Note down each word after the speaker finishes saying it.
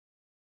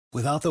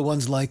Without the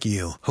ones like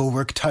you, who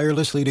work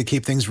tirelessly to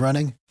keep things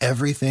running,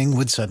 everything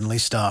would suddenly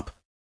stop.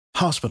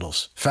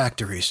 Hospitals,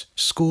 factories,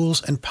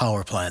 schools, and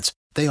power plants,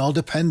 they all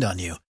depend on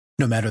you.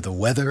 No matter the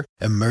weather,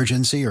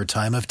 emergency, or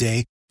time of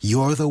day,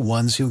 you're the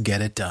ones who get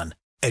it done.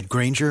 At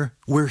Grainger,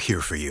 we're here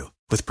for you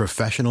with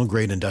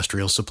professional-grade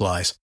industrial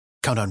supplies.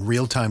 Count on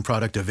real-time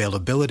product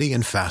availability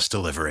and fast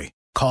delivery.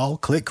 Call,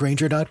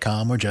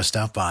 clickgrainger.com, or just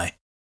stop by.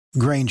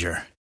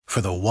 Grainger, for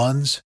the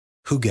ones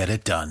who get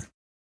it done.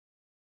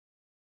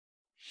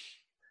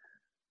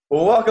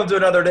 Well, welcome to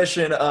another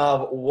edition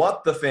of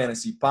What the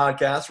Fantasy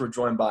Podcast. We're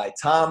joined by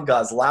Tom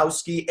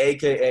Gozlowski,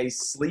 a.k.a.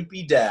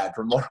 Sleepy Dad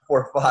from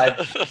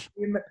 104.5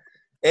 team,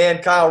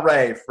 and Kyle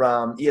Ray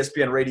from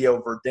ESPN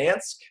Radio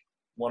Verdansk,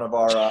 one of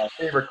our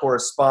favorite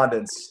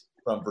correspondents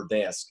from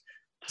Verdansk.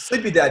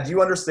 Sleepy Dad, do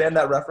you understand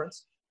that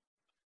reference?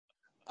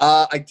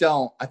 I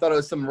don't. I thought it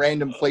was some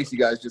random place you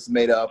guys just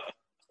made up.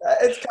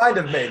 It's kind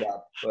of made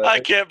up. But I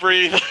can't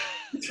breathe.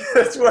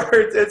 it's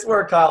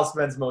where Kyle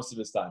spends most of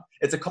his time.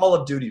 It's a Call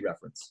of Duty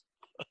reference.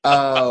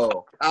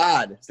 Oh,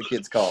 God, as the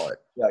kids call it.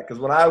 Yeah, because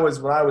when I was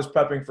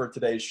prepping for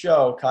today's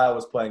show, Kyle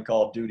was playing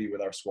Call of Duty with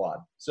our squad.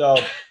 So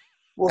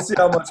we'll see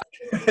how much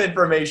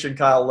information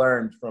Kyle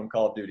learned from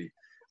Call of Duty.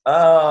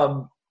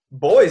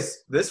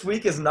 Boys, this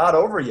week is not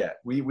over yet.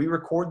 We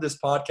record this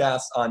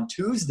podcast on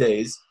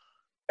Tuesdays,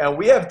 and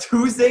we have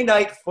Tuesday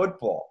night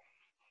football.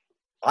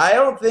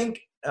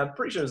 I'm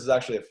pretty sure this is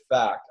actually a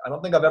fact. I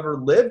don't think I've ever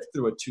lived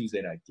through a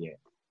Tuesday night game.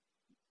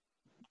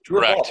 True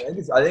or false?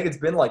 I think it's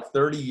been like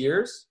 30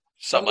 years.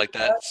 Something like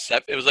that.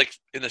 It was like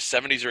in the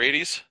 70s or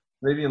 80s.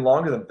 Maybe even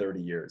longer than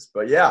 30 years.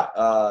 But yeah,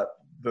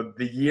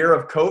 the year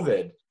of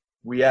COVID,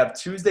 we have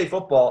Tuesday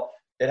football.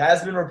 It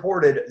has been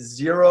reported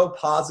 0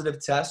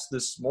 positive tests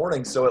this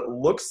morning. So it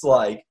looks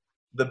like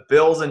the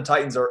Bills and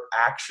Titans are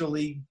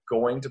actually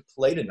going to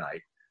play tonight.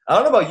 I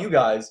don't know about you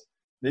guys.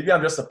 Maybe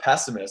I'm just a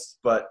pessimist,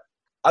 but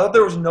I thought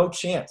there was no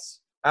chance.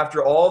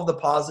 After all of the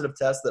positive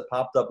tests that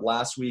popped up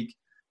last week,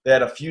 they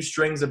had a few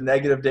strings of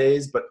negative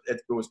days, but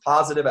it was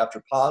positive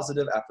after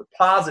positive after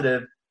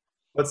positive.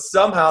 But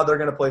somehow they're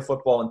going to play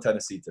football in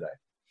Tennessee today.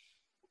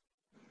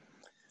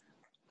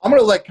 I'm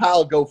going to let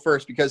Kyle go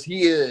first because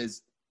he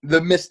is the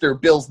Mr.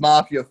 Bills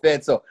Mafia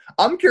fan. So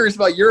I'm curious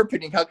about your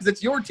opinion, Kyle, because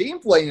it's your team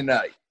playing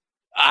tonight.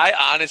 I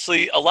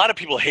honestly, a lot of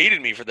people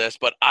hated me for this,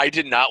 but I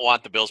did not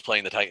want the Bills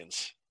playing the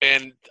Titans.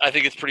 And I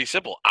think it's pretty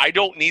simple. I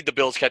don't need the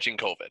Bills catching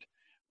COVID.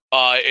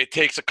 It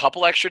takes a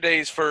couple extra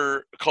days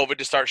for COVID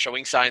to start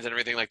showing signs and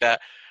everything like that.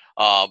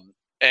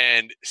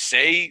 And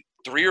say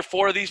 3 or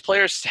 4 of these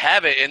players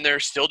have it and they're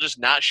still just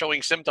not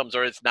showing symptoms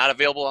or it's not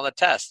available on the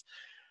test.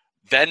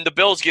 Then the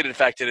Bills get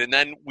infected, and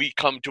then we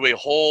come to a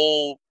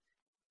whole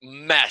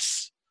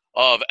mess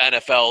of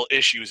NFL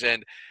issues.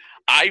 And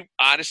I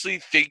honestly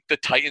think the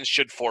Titans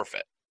should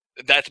forfeit.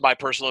 That's my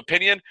personal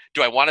opinion.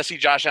 Do I want to see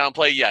Josh Allen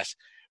play? Yes.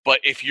 But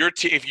if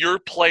your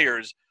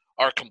players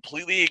are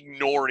completely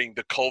ignoring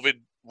the COVID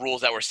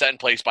rules that were set in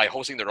place by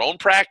hosting their own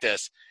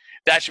practice,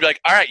 that should be like,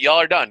 all right, y'all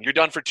are done. You're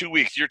done for 2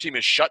 weeks. Your team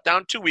is shut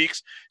down 2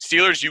 weeks.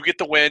 Steelers, you get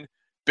the win.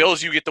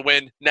 Bills, you get the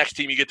win. Next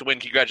team, you get the win.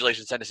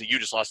 Congratulations, Tennessee. You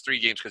just lost 3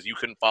 games because you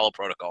couldn't follow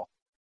protocol.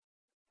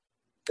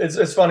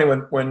 It's funny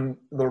when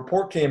the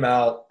report came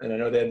out, and I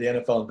know they had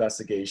the NFL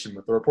investigation,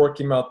 but the report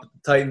came out that the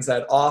Titans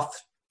had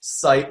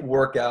off-site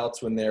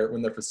workouts when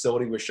their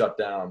facility was shut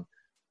down,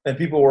 and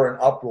people were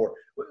in uproar.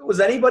 Was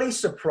anybody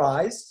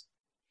surprised?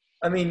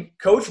 I mean,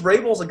 Coach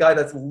Vrabel's a guy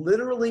that's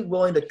literally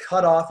willing to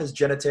cut off his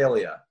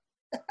genitalia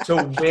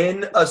to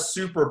win a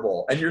Super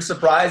Bowl, and you're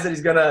surprised that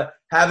he's going to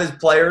have his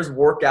players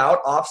work out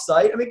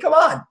off-site? I mean, come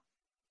on.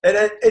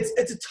 And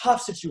it's a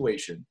tough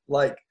situation.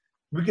 Like,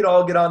 we could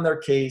all get on their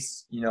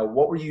case. You know,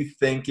 what were you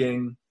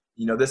thinking?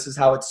 You know, this is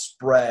how it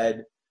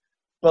spread.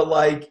 But,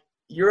 like,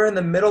 you're in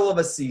the middle of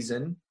a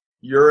season.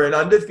 You're an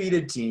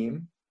undefeated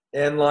team.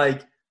 And,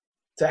 like,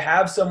 to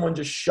have someone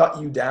just shut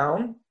you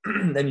down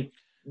and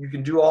you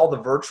can do all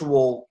the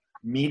virtual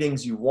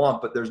meetings you want,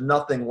 but there's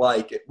nothing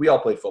like it. We all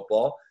play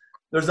football.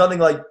 There's nothing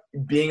like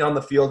being on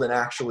the field and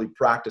actually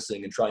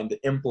practicing and trying to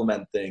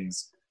implement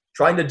things.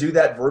 Trying to do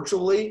that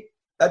virtually,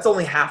 that's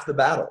only half the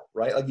battle,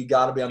 right? Like, you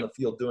got to be on the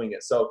field doing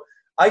it. So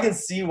I can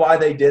see why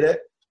they did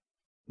it.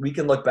 We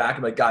can look back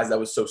and be like, guys, that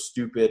was so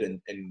stupid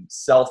and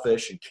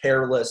selfish and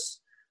careless.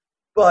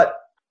 But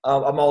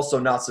I'm also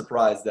not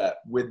surprised that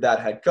with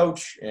that head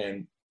coach,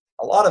 and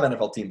a lot of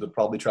NFL teams would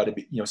probably try to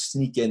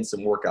sneak in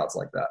some workouts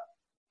like that.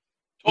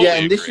 Totally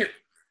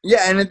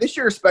and this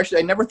year especially,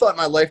 I never thought in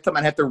my lifetime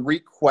I'd have to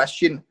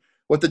re-question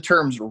what the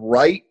terms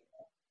right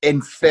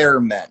and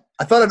fair meant.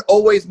 I thought I'd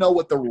always know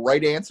what the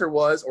right answer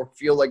was or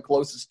feel like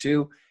closest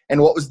to,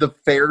 and what was the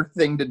fair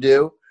thing to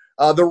do.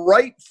 The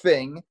right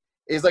thing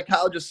is, like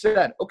Kyle just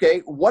said,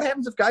 okay, what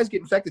happens if guys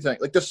get infected tonight?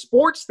 Like, the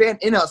sports fan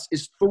in us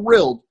is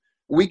thrilled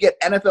we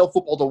get NFL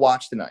football to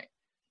watch tonight.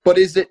 But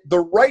is it the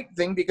right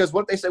thing? Because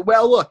what they say,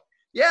 well, look,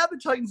 yeah, the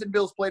Titans and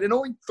Bills played, and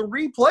only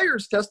 3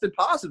 players tested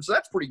positive, so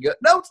that's pretty good.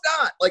 No, it's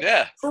not. Like,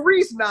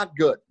 3's not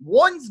good.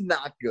 1's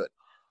not good.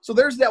 So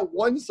there's that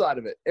one side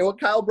of it. And what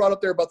Kyle brought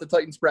up there about the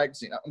Titans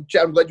practicing,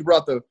 I'm glad you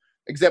brought the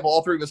example,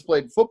 all three of us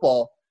played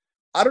football.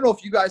 I don't know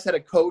if you guys had a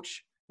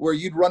coach where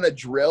you'd run a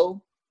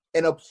drill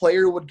and a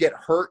player would get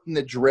hurt in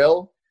the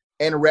drill,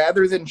 and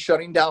rather than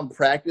shutting down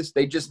practice,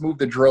 they just moved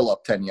the drill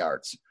up 10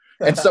 yards.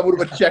 And someone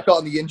would check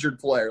on the injured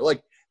player.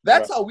 Like,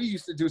 that's how we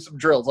used to do some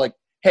drills. Like,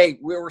 hey,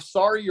 we're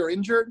sorry you're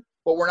injured,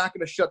 but we're not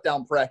going to shut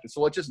down practice.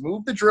 So let's just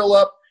move the drill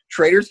up.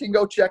 Traders can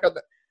go check on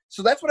that.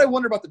 So that's what I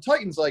wonder about the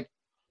Titans. Like,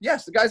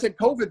 yes, the guys had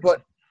COVID,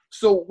 but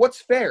so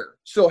what's fair?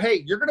 So,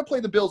 hey, you're going to play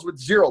the Bills with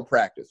zero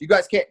practice. You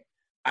guys can't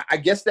 – I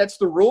guess that's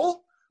the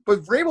rule. But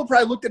Vrabel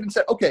probably looked at it and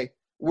said, okay,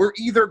 we're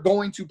either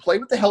going to play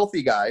with the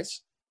healthy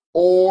guys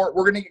or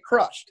we're going to get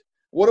crushed.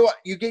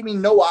 You gave me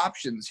no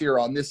options here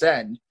on this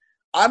end.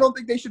 I don't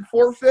think they should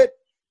forfeit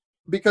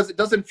because it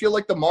doesn't feel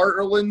like the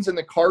Marlins and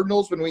the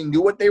Cardinals when we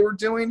knew what they were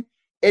doing.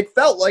 It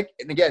felt like,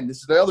 and again, this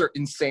is the other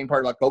insane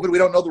part about COVID. We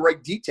don't know the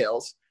right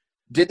details.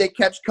 Did they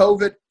catch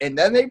COVID and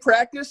then they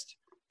practiced?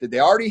 Did they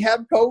already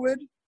have COVID?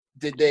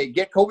 Did they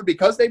get COVID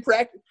because they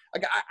practiced?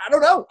 Like, I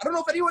don't know. I don't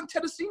know if anyone in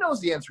Tennessee knows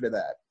the answer to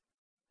that.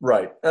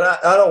 Right. And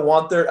I don't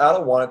want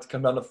it to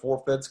come down to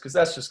forfeits because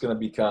that's just going to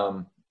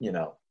become,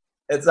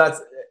 it's not,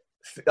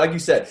 like you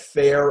said,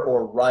 fair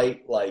or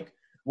right. Like,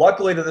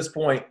 luckily to this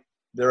point,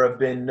 there have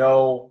been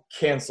no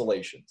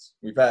cancellations.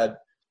 We've had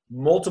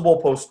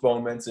multiple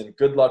postponements, and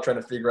good luck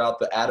trying to figure out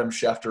the Adam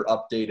Schefter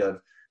update of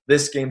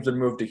this game's been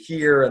moved to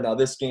here and now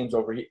this game's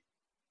over here.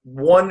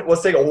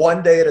 Let's take it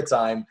one day at a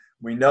time.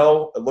 We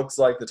know it looks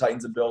like the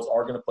Titans and Bills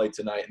are going to play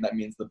tonight, and that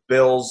means the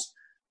Bills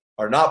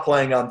are not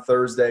playing on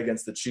Thursday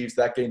against the Chiefs.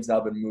 That game's now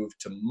been moved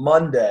to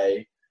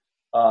Monday,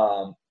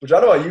 which I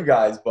don't know about you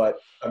guys, but,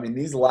 I mean,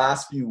 these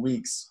last few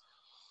weeks,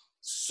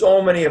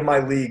 so many of my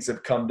leagues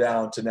have come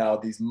down to now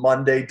these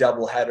Monday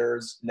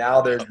doubleheaders.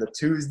 Now there's the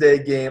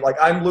Tuesday game. Like,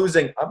 I'm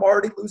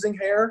already losing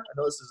hair. I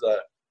know this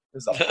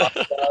is a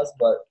podcast,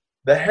 but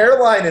the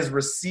hairline is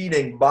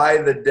receding by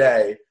the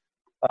day.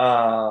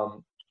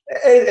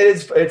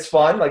 It's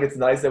fun. Like, it's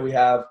nice that we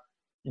have,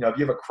 if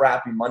you have a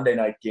crappy Monday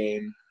night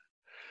game,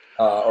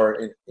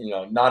 or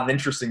not an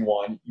interesting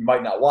one, you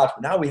might not watch.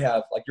 But now we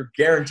have, like, you're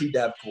guaranteed to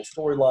have cool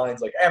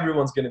storylines. Like,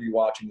 everyone's going to be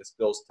watching this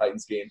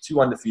Bills-Titans game. Two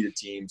undefeated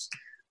teams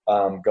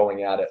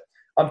going at it.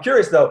 I'm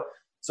curious, though.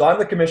 So I'm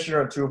the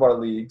commissioner in two of our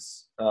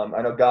leagues.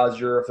 I know, guys,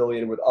 you're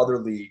affiliated with other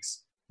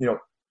leagues.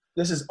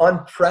 This is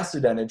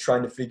unprecedented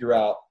trying to figure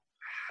out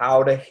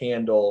how to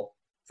handle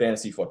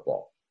fantasy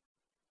football.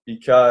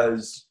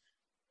 Because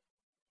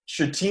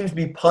should teams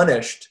be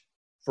punished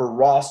for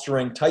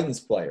rostering Titans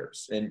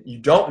players? And you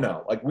don't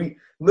know. Like, we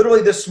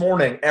literally this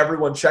morning,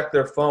 everyone checked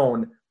their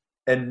phone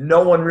and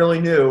no one really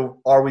knew,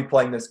 are we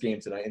playing this game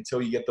tonight,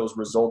 until you get those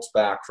results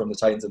back from the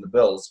Titans and the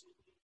Bills.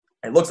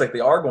 It looks like they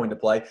are going to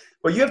play,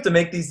 but you have to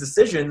make these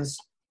decisions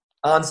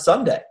on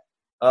Sunday.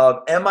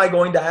 Am I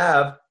going to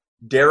have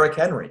Derrick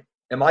Henry?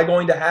 Am I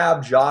going to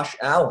have Josh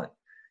Allen?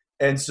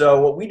 And so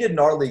what we did in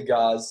our league,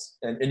 guys,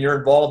 and you're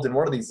involved in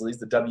one of these leagues,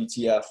 the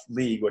WTF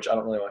league, which I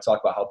don't really want to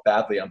talk about how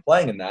badly I'm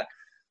playing in that.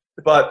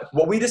 But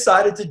what we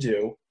decided to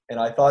do, and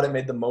I thought it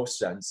made the most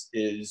sense,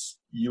 is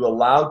you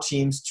allow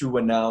teams to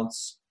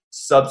announce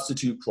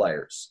substitute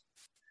players.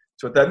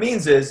 So what that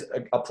means is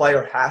a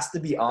player has to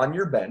be on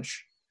your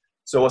bench.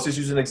 So let's just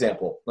use an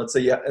example. Let's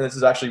say, and this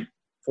is actually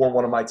for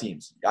one of my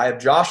teams. I have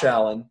Josh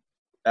Allen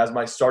as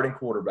my starting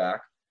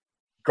quarterback,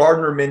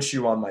 Gardner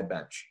Minshew on my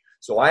bench.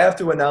 So I have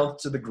to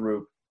announce to the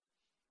group,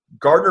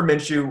 Gardner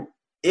Minshew,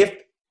 if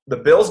the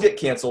Bills get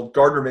canceled,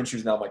 Gardner Minshew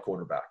is now my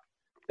quarterback.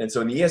 And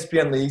so in the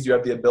ESPN leagues, you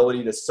have the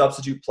ability to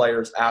substitute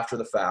players after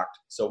the fact.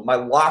 So my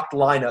locked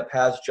lineup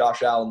has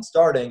Josh Allen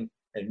starting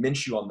and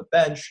Minshew on the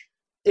bench.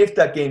 If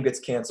that game gets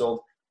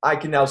canceled, I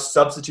can now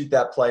substitute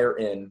that player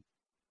in,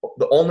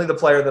 only the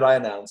player that I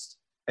announced,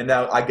 and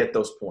now I get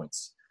those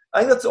points. I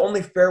think that's the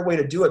only fair way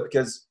to do it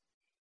because,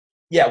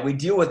 yeah, we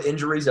deal with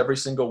injuries every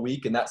single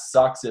week, and that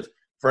sucks if,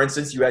 for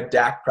instance, you had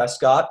Dak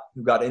Prescott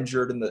who got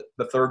injured in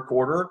the third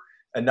quarter,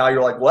 and now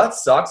you're like, well, that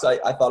sucks. I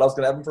thought I was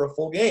going to have him for a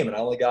full game, and I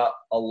only got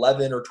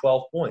 11 or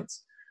 12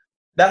 points.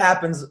 That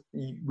happens.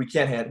 We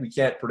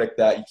can't predict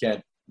that. You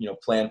can't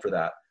plan for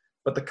that.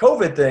 But the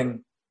COVID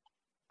thing,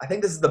 I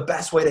think this is the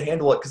best way to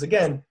handle it because,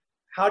 again,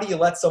 how do you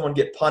let someone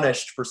get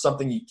punished for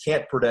something you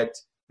can't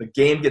predict? The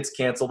game gets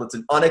canceled. It's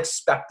an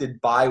unexpected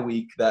bye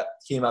week that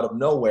came out of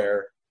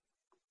nowhere.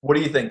 What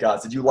do you think,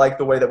 guys? Did you like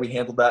the way that we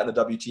handled that in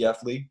the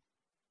WTF league?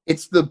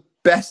 It's the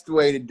best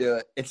way to do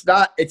it. It's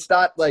not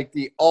like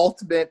the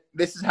ultimate,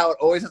 this is how it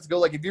always has to go.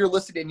 Like, if you're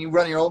listening and you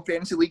run your own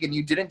fantasy league and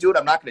you didn't do it,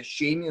 I'm not going to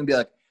shame you and be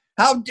like,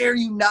 how dare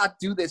you not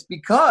do this?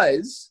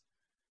 Because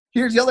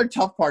here's the other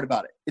tough part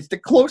about it. It's the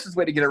closest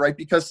way to get it right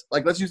because,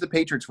 like, let's use the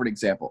Patriots for an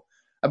example.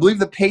 I believe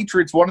the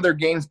Patriots, one of their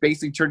games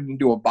basically turned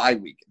into a bye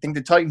week. I think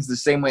the Titans the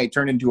same way it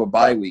turned into a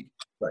bye week.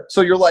 Right.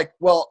 So you're like,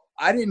 well,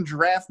 I didn't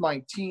draft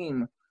my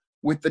team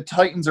with the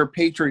Titans or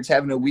Patriots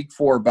having a week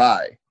 4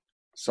 bye.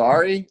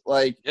 Sorry?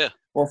 Like, yeah.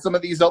 Well, some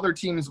of these other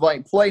teams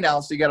might play now,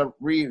 so you got to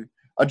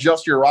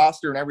readjust your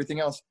roster and everything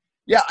else.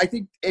 Yeah, I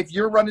think if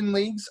you're running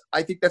leagues,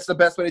 I think that's the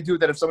best way to do it,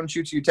 that if someone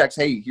shoots you a text,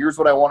 hey, here's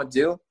what I want to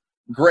do,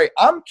 great.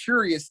 I'm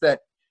curious that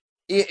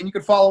and you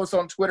can follow us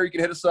on Twitter. You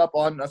can hit us up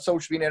on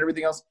social media and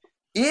everything else.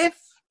 If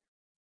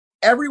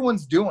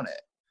everyone's doing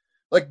it,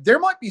 like there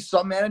might be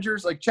some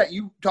managers, like Chet,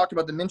 you talked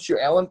about the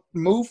Minshew Allen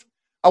move.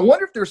 I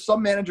wonder if there's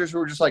some managers who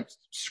are just like,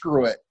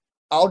 screw it.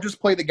 I'll just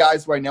play the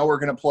guys who I know are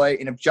going to play.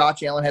 And if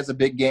Josh Allen has a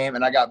big game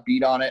and I got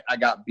beat on it, I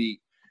got beat.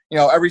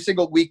 Every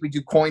single week we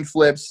do coin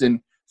flips and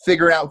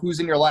figuring out who's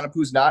in your lineup,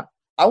 who's not.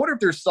 I wonder if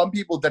there's some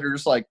people that are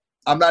just like,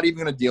 I'm not even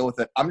going to deal with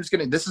it. I'm just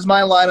going to – this is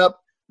my lineup.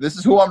 This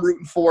is who I'm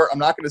rooting for. I'm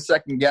not going to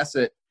second guess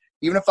it.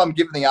 Even if I'm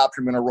given the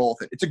option, I'm going to roll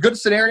with it. It's a good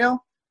scenario.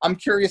 I'm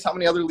curious how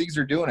many other leagues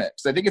are doing it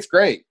because I think it's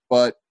great.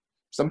 But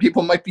some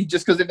people might be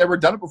just because they've never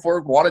done it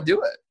before want to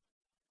do it.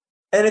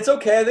 And it's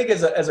okay, I think,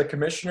 as a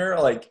commissioner,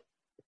 like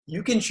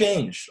you can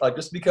change. Like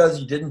just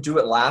because you didn't do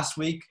it last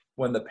week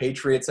when the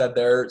Patriots had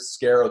their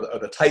scare or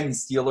the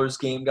Titans-Steelers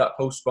game got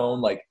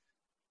postponed, like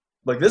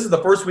this is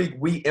the first week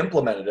we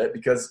implemented it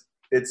because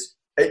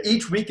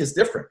each week is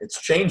different. It's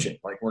changing.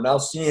 Like we're now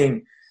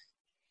seeing,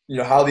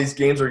 how these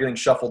games are getting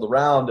shuffled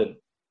around, and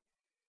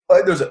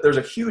like there's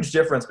a huge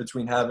difference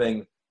between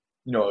having,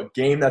 a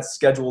game that's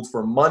scheduled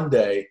for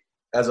Monday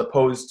as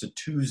opposed to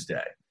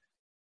Tuesday.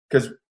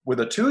 Because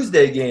with a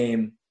Tuesday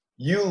game,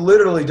 you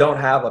literally don't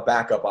have a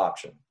backup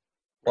option.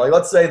 Like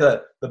let's say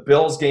the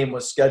Bills game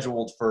was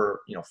scheduled for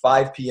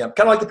 5 p.m.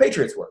 kind of like the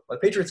Patriots were. The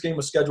Patriots game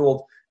was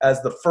scheduled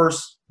as the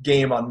first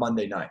game on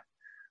Monday night.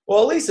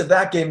 Well, at least if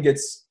that game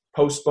gets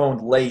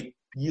postponed late,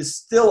 you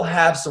still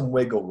have some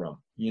wiggle room.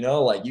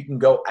 Like you can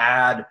go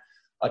add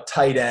a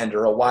tight end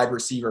or a wide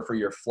receiver for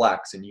your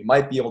flex, and you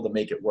might be able to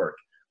make it work.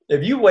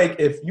 If you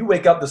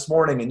wake up this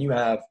morning and you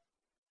have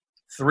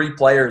 3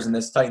 players in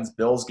this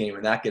Titans-Bills game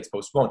and that gets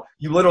postponed,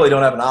 you literally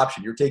don't have an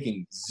option. You're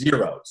taking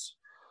zeros.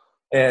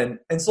 And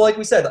so like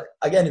we said,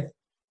 again, if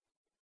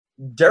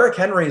Derrick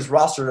Henry is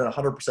rostered in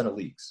 100% of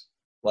leagues.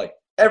 Like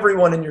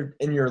everyone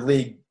in your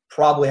league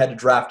probably had to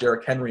draft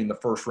Derrick Henry in the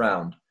first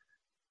round.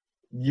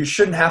 You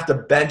shouldn't have to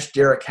bench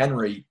Derrick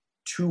Henry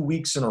 2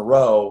 weeks in a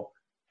row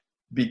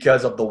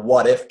because of the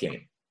what-if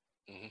game.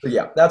 But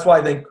yeah, that's why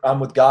I think I'm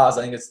with Gaz.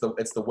 I think it's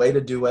the way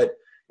to do it.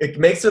 It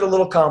makes it a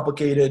little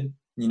complicated.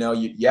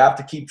 You have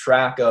to keep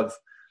track of,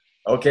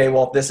 okay,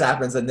 well, if this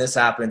happens, then this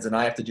happens, and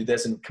I have to do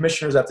this. And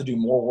commissioners have to do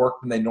more work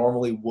than they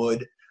normally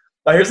would.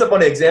 Now, here's a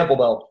funny example,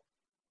 though.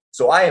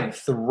 So I am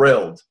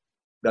thrilled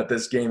that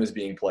this game is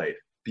being played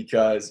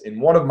because in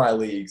one of my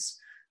leagues,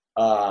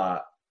 I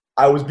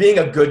was being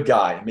a good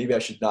guy. Maybe I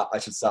should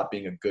stop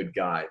being a good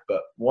guy.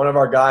 But one of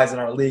our guys in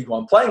our league who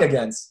I'm playing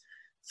against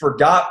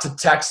forgot to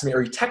text me,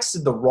 or he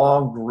texted the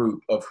wrong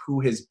group of who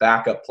his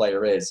backup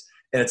player is,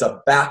 and it's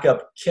a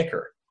backup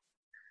kicker.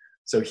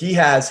 So he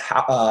has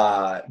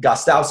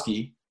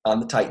Gostowski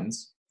on the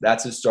Titans.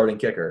 That's his starting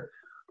kicker.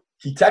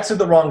 He texted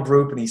the wrong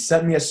group, and he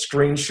sent me a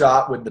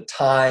screenshot with the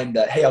time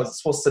that, hey, I was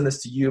supposed to send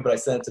this to you, but I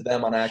sent it to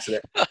them on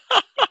accident.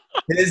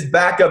 His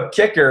backup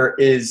kicker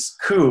is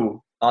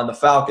Koo on the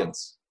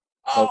Falcons.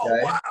 Okay?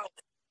 Oh, wow.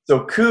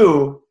 So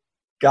Koo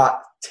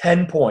got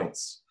 10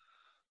 points.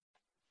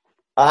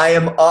 I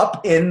am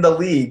up in the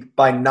league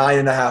by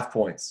 9.5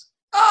 points.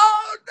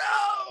 Oh,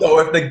 no. So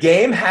if the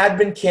game had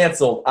been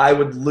canceled, I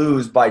would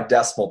lose by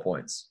decimal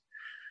points.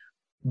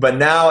 But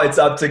now it's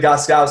up to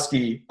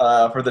Gostowski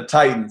for the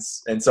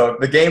Titans. And so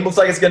the game looks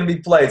like it's going to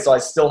be played, so I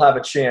still have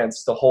a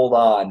chance to hold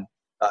on.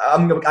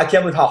 I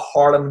can't believe how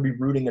hard I'm going to be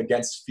rooting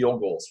against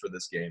field goals for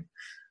this game.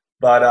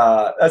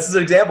 But that's just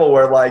an example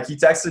where, like, he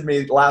texted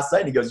me last night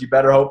and he goes, you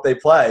better hope they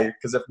play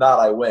because if not,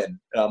 I win.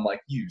 And I'm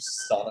like, you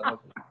son of a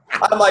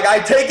 – I'm like, I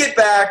take it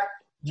back.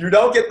 You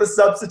don't get the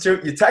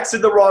substitute. You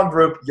texted the wrong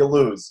group. You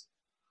lose.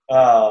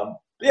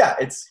 Yeah,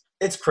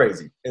 it's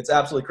crazy. It's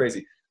absolutely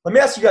crazy. Let me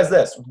ask you guys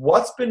this.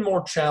 What's been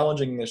more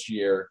challenging this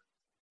year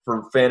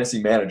for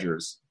fantasy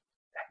managers?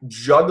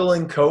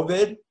 Juggling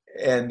COVID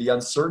and the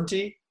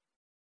uncertainty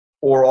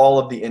or all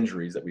of the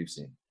injuries that we've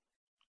seen?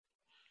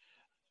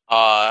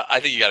 I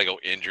think you got to go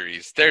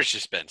injuries. There's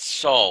just been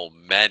so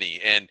many.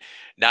 And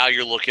now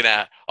you're looking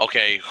at,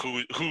 okay,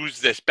 who's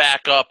this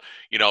backup?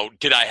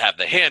 Did I have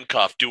the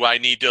handcuff? Do I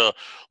need to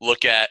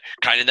look at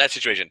kind of that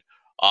situation?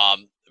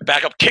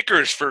 Backup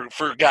kickers,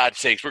 for God's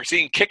sakes. We're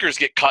seeing kickers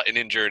get cut and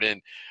injured,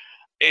 and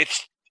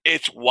it's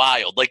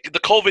wild. Like the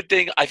COVID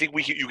thing, I think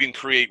you can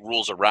create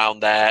rules around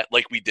that,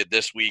 like we did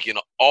this week, and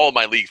all of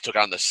my leagues took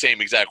on the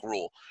same exact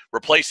rule.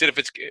 Replace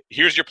it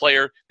here's your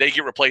player, they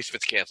get replaced if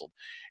it's canceled.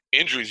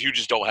 Injuries, you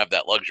just don't have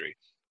that luxury.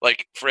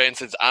 Like for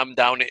instance, I'm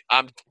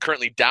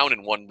currently down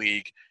in one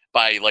league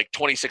by like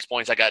 26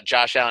 points. I got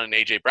Josh Allen and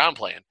AJ Brown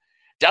playing.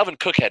 Dalvin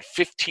Cook had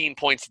 15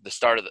 points at the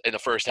start in the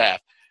first half.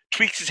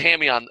 Tweaks his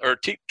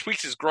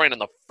tweaks his groin on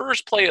the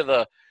first play of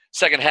the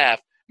second half.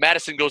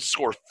 Madison goes to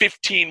score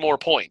 15 more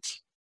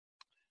points.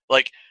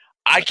 Like,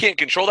 I can't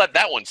control that.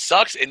 That one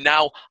sucks. And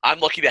now I'm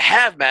lucky to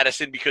have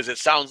Madison because it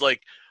sounds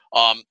like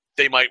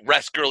they might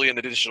rest Gurley an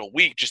additional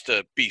week just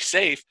to be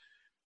safe.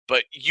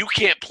 But you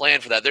can't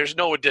plan for that. There's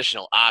no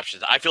additional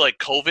options. I feel like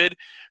COVID,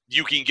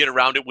 you can get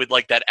around it with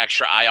like that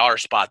extra IR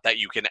spot that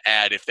you can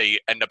add if they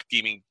end up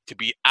deeming to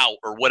be out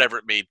or whatever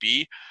it may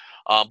be.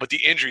 But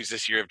the injuries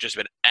this year have just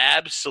been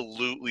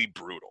absolutely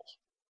brutal.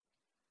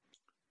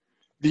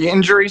 The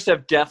injuries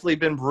have definitely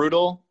been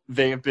brutal.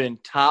 They have been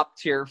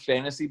top-tier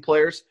fantasy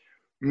players.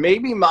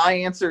 Maybe my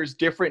answer is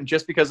different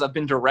just because I've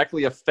been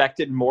directly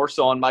affected more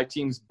so on my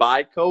teams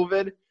by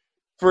COVID.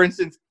 For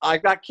instance,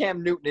 I've got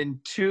Cam Newton in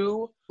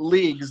 2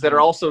 leagues that are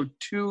also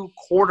 2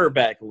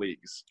 quarterback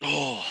leagues.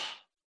 Oh,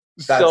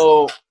 That's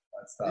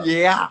tough.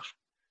 Yeah.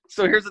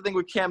 So here's the thing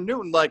with Cam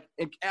Newton. Like,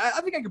 I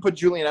think I could put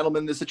Julian Edelman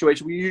in this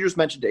situation. You just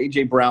mentioned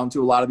A.J. Brown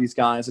to a lot of these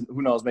guys, and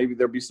who knows, maybe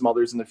there'll be some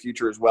others in the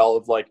future as well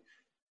of, like,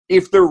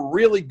 if they're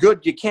really good,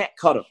 you can't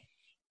cut them.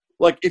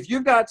 Like, if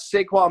you've got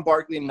Saquon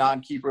Barkley in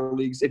non-keeper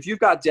leagues, if you've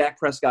got Dak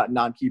Prescott in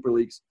non-keeper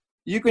leagues,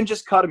 you can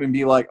just cut them and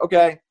be like,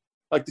 okay,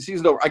 like the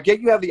season's over. I get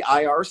you have the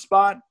IR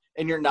spot,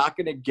 and you're not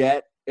going to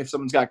get, if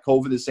someone's got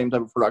COVID, the same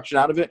type of production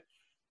out of it.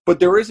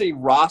 But there is a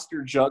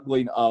roster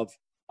juggling of,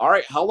 all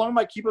right, how long am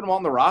I keeping them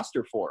on the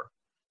roster for?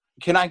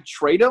 Can I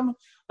trade them?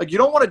 Like, you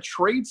don't want to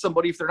trade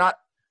somebody if they're not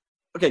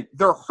 – okay,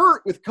 they're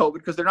hurt with COVID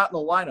because they're not in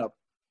the lineup,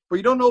 but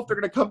you don't know if they're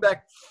going to come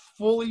back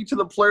fully to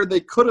the player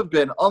they could have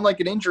been, unlike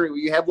an injury where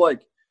you have,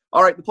 like,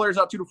 all right, the player's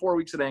out 2 to 4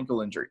 weeks of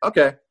ankle injury.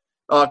 Okay.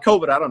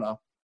 COVID, I don't know.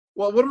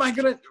 Well, what am I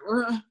going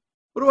to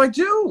what do I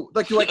do?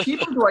 Like, do I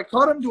keep him? Do I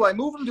cut him? Do I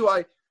move him?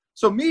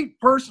 So me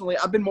personally,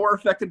 I've been more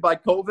affected by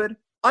COVID.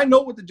 I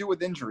know what to do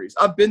with injuries.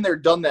 I've been there,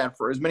 done that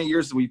for as many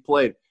years as we've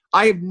played.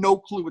 I have no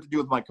clue what to do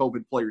with my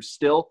COVID players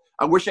still.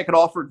 I wish I could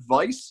offer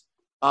advice.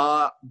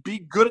 Be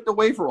good at the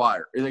waiver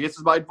wire. I guess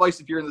is my advice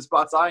if you're in the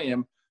spots I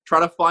am. Try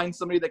to find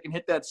somebody that can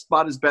hit that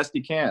spot as best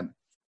you can.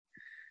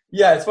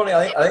 Yeah, it's funny.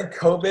 I think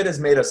COVID has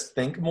made us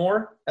think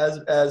more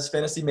as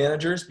fantasy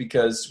managers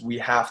because we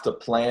have to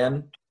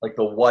plan like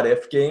the what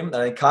if game. And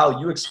I think, Kyle,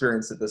 you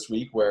experienced it this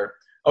week where,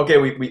 okay,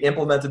 we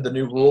implemented the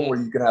new rule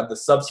where you can have the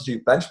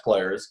substitute bench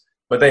players,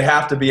 but they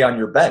have to be on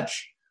your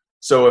bench.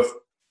 So if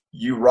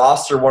you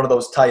roster one of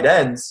those tight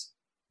ends,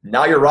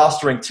 now you're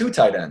rostering 2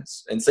 tight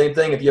ends. And same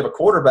thing if you have a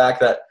quarterback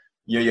that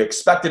you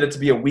expected it to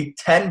be a week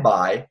 10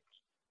 bye,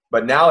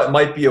 but now it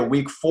might be a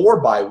week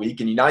 4 bye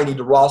week, and now you need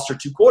to roster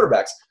 2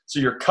 quarterbacks. So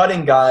you're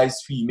cutting guys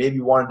who you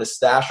maybe wanted to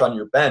stash on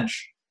your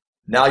bench.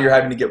 Now you're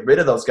having to get rid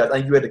of those guys. I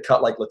think you had to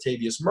cut like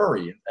Latavius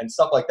Murray and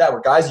stuff like that,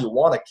 where guys you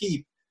want to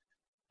keep,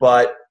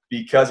 but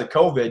because of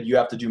COVID, you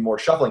have to do more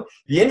shuffling.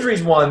 The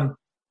injuries one,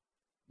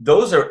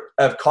 those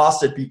have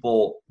costed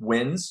people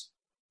wins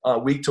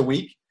week to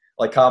week.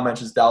 Like Kyle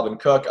mentions Dalvin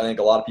Cook. I think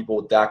a lot of people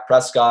with Dak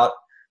Prescott,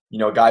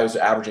 a guy who's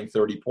averaging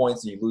 30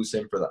 points, and you lose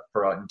him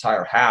for an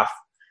entire half.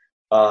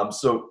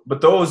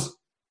 But those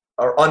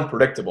are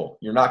unpredictable.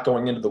 You're not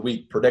going into the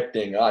week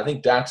predicting, I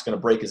think Dak's going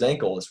to break his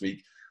ankle this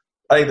week.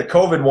 I think the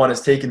COVID one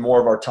has taken more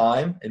of our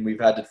time, and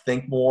we've had to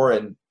think more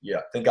and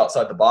think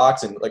outside the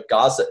box. And like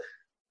God said,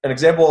 an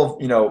example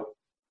of,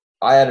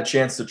 I had a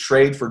chance to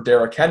trade for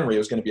Derrick Henry. It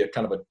was going to be a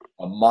kind of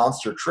a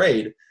monster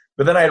trade.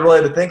 But then I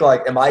really had to think,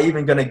 like, am I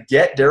even going to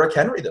get Derrick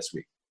Henry this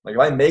week? Like,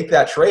 if I make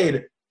that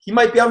trade, he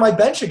might be on my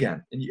bench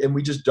again. And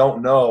we just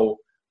don't know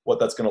what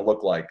that's going to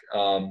look like.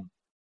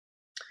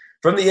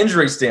 From the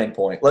injury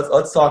standpoint,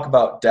 let's talk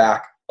about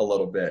Dak a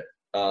little bit.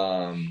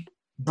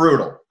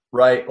 Brutal,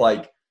 right?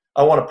 Like,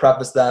 I want to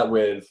preface that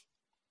with,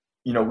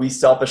 we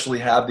selfishly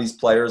have these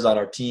players on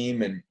our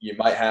team, and you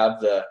might have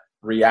the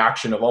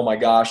reaction of, oh my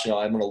gosh,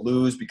 I'm going to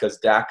lose because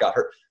Dak got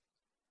hurt.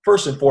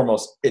 First and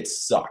foremost, it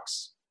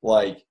sucks.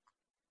 Like,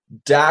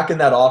 Dak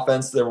and that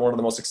offense, they're one of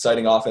the most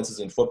exciting offenses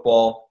in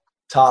football.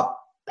 Top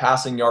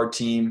passing yard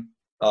team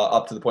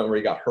up to the point where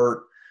he got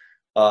hurt.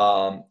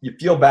 You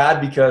feel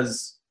bad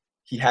because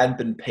he hadn't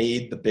been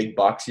paid the big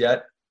bucks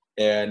yet.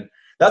 And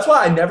that's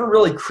why I never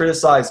really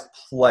criticize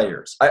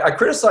players. I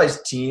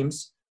criticize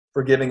teams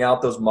for giving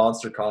out those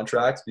monster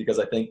contracts because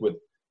I think with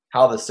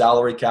how the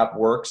salary cap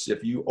works,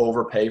 if you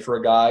overpay for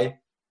a guy,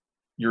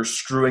 you're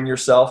screwing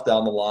yourself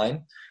down the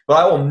line. But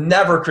I will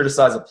never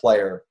criticize a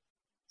player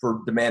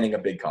for demanding a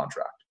big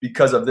contract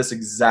because of this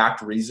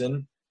exact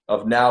reason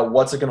of now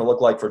what's it going to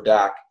look like for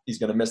Dak? He's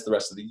going to miss the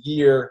rest of the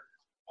year.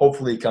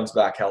 Hopefully he comes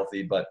back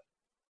healthy. But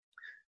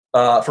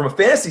from a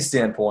fantasy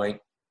standpoint,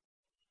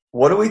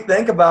 what do we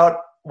think about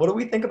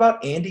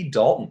Andy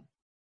Dalton?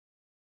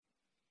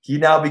 He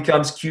now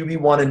becomes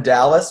QB1 in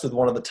Dallas with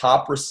one of the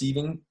top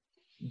receiving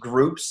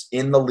groups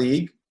in the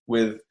league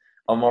with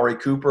Amari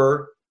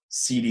Cooper,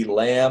 CeeDee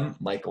Lamb,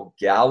 Michael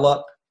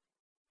Gallup.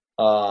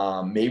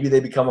 Maybe they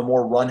become a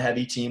more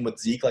run-heavy team with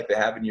Zeke like they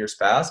have in years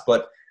past.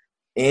 But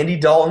Andy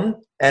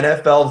Dalton,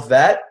 NFL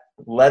vet,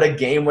 led a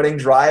game-winning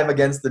drive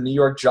against the New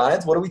York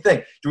Giants. What do we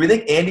think? Do we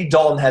think Andy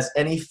Dalton has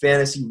any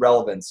fantasy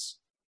relevance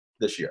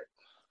this year?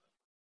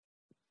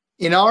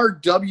 In our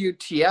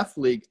WTF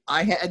league,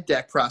 I had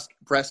Dak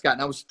Prescott,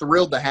 and I was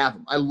thrilled to have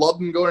him. I loved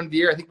him going into the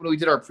year. I think when we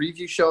did our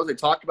preview shows, I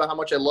talked about how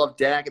much I loved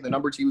Dak and the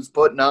numbers he was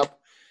putting up.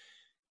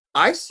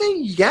 I say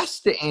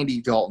yes to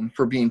Andy Dalton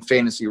for being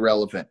fantasy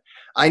relevant.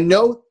 I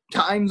know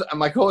times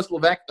my co-host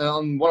Levesque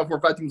on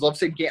 104.5 Teams love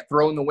saying can't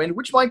throw in the wind,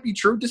 which might be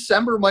true.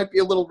 December might be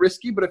a little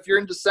risky, but if you're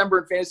in December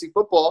in fantasy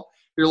football,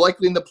 you're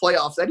likely in the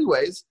playoffs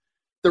anyways.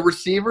 The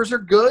receivers are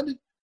good.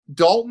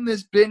 Dalton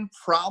has been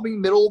probably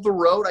middle of the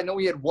road. I know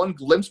he had one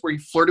glimpse where he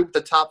flirted with the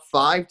top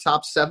 5,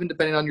 top 7,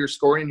 depending on your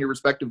scoring in your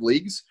respective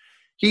leagues.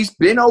 he's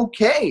been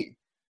okay.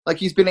 Like,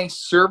 he's been a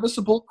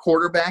serviceable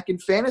quarterback in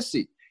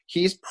fantasy.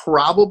 He's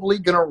probably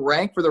going to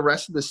rank for the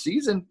rest of the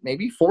season,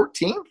 maybe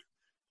 14th,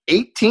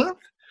 18th.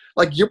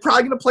 Like, you're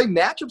probably going to play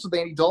matchups with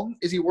Andy Dalton.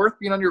 Is he worth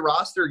being on your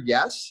roster?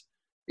 Yes.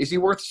 Is he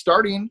worth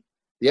starting?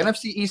 The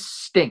NFC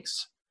East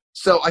stinks.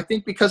 So I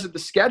think because of the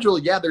schedule,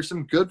 yeah, there's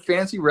some good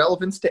fantasy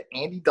relevance to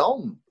Andy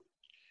Dalton.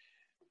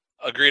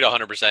 Agreed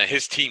 100%.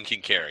 His team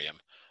can carry him.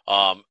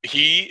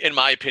 He, in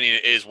my opinion,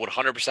 is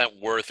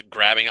 100% worth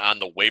grabbing on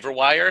the waiver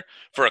wire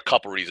for a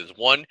couple reasons.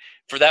 One,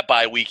 for that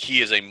bye week,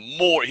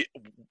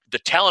 the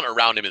talent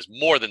around him is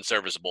more than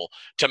serviceable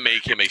to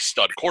make him a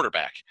stud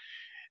quarterback.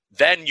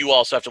 Then you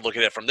also have to look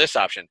at it from this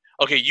option.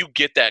 Okay, you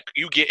get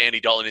Andy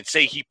Dalton, and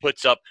say he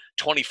puts up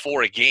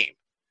 24 a game.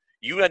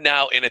 You are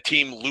now in a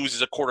team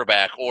loses a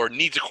quarterback or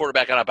needs a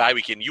quarterback on a bye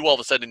week, and you all of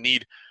a sudden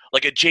need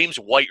like a James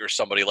White or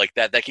somebody like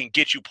that can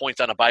get you points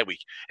on a bye week.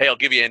 Hey, I'll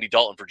give you Andy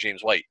Dalton for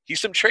James White.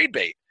 He's some trade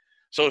bait.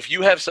 So if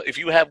you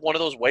have one of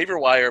those waiver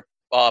wire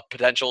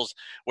potentials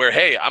where,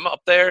 hey, I'm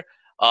up there,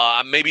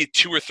 I'm maybe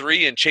 2 or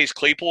 3, and Chase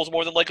Claypool's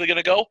more than likely going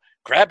to go,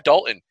 grab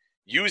Dalton.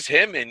 Use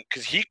him, and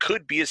because he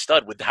could be a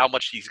stud with how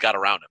much he's got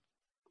around him.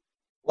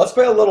 Let's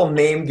play a little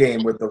name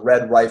game with the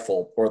Red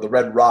Rifle, or the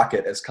Red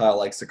Rocket, as Kyle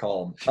likes to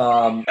call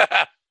him.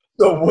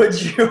 So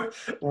would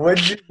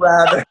you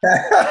rather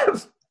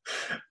have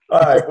 – all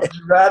right, would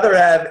you rather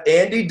have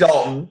Andy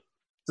Dalton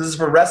 – this is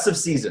for rest of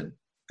season,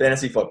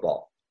 fantasy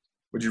football.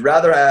 Would you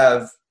rather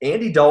have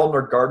Andy Dalton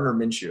or Gardner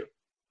Minshew?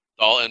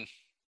 Dalton.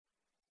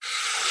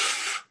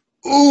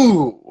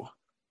 Ooh.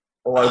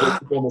 Oh, I wish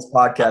people on this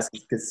podcast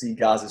could see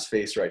Gaz's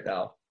face right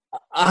now.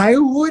 I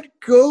will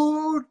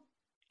go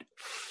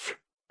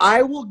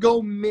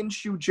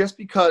Minshew just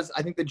because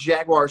I think the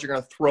Jaguars are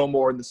going to throw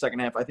more in the second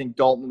half. I think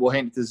Dalton will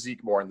hand it to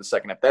Zeke more in the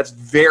second half. That's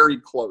very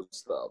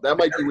close, though. That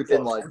might be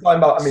within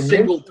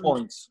single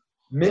points.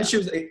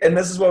 Minshew's, and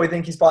this is what we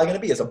think he's probably going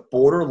to be, is a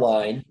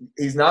borderline.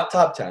 He's not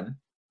top 10,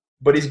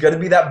 but he's going to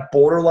be that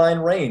borderline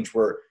range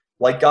where,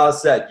 like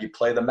Gaz said, you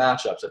play the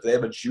matchups. If they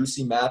have a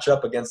juicy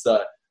matchup against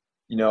a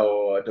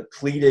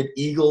depleted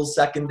Eagles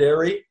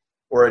secondary,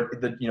 or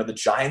the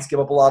Giants give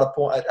up a lot of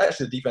points.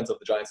 Actually, the defense of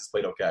the Giants has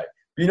played okay.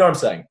 But you know what I'm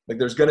saying? Like,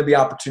 there's going to be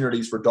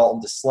opportunities for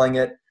Dalton to sling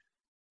it.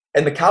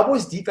 And the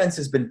Cowboys' defense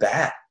has been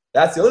bad.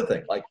 That's the other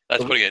thing. Like,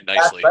 that's putting it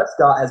nicely.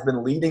 Prescott has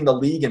been leading the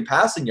league in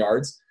passing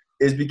yards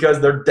is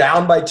because they're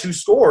down by 2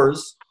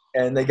 scores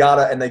and they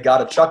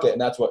gotta chuck it.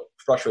 And that's what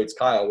frustrates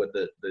Kyle with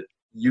the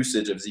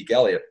usage of Zeke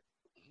Elliott.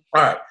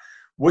 All right.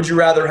 Would you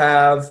rather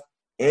have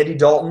Andy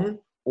Dalton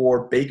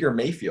or Baker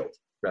Mayfield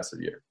rest of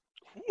the year?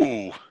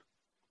 Ooh.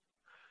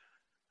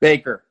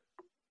 Baker.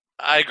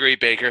 I agree,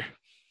 Baker.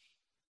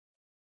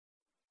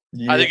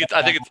 Yeah. I think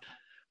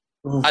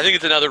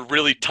it's another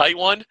really tight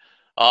one.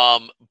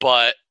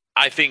 But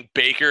I think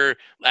Baker,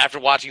 after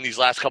watching these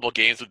last couple of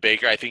games with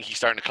Baker, I think he's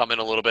starting to come in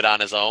a little bit on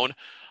his own.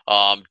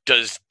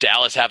 Does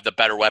Dallas have the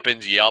better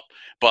weapons? Yep.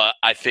 But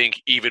I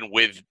think even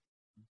with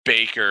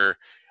Baker,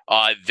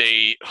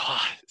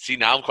 see,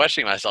 now I'm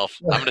questioning myself.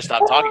 I'm going to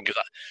stop talking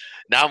because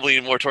now I'm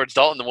leaning more towards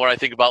Dalton the more I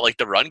think about like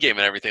the run game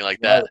and everything like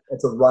that.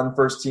 It's a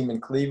run-first team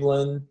in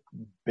Cleveland.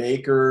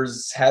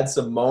 Baker's had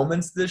some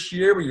moments this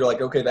year where you're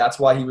like, okay, that's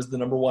why he was the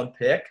number 1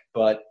 pick,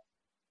 but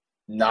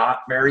not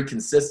very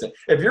consistent.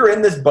 If you're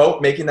in this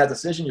boat making that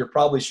decision, you're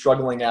probably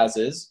struggling as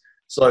is.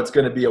 So it's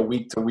going to be a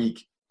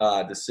week-to-week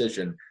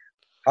decision.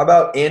 How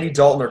about Andy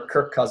Dalton or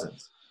Kirk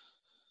Cousins?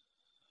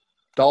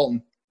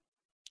 Dalton.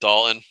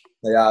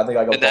 Yeah, I think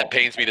I go. And that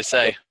pains me to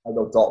say. I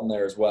go Dalton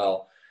there as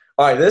well.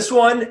 All right, this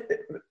one,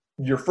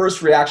 your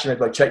first reaction is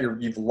like, Chet, you're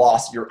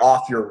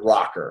off your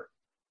rocker.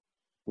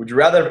 Would you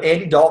rather have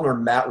Andy Dalton or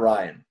Matt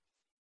Ryan?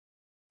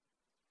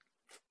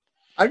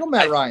 I go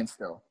Matt Ryan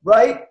still.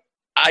 Right?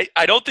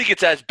 I don't think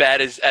it's as bad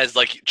as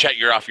like Chet,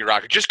 you're off your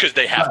rocker, just because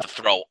they have to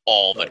throw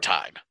all the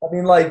time. I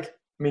mean,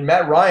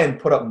 Matt Ryan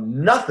put up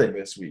nothing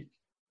this week.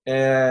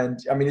 And,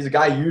 I mean, he's a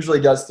guy who usually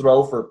does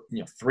throw for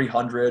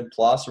 300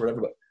 plus or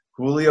whatever, but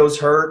Julio's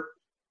hurt.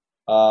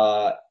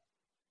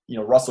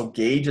 Russell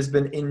Gage has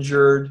been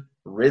injured.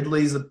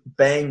 Ridley's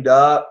banged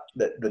up.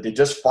 They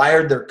just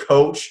fired their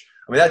coach.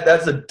 I mean,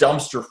 that's a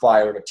dumpster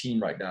fire of a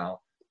team right now.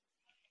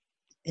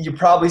 You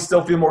probably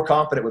still feel more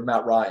confident with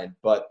Matt Ryan,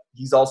 but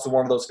he's also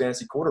one of those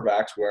fantasy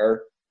quarterbacks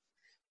where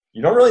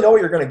you don't really know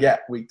what you're going to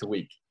get week to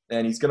week.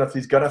 And he's gonna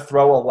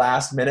throw a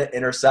last-minute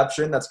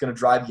interception that's going to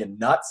drive you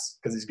nuts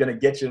because he's going to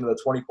get you into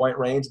the 20-point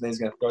range, and then he's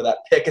going to throw that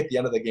pick at the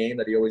end of the game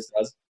that he always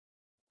does.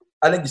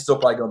 I think you still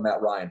probably go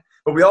Matt Ryan.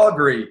 But we all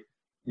agree,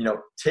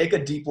 take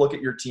a deep look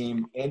at your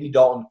team. Andy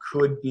Dalton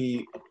could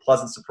be a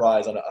pleasant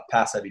surprise on a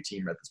pass-heavy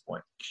team at this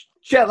point.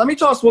 Chet, let me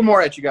toss one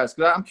more at you guys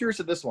because I'm curious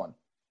at this one.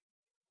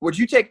 Would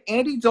you take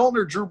Andy Dalton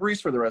or Drew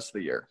Brees for the rest of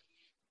the year?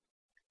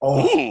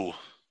 Oh, ooh.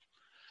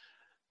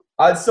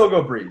 I'd still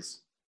go Brees.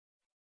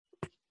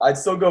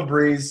 This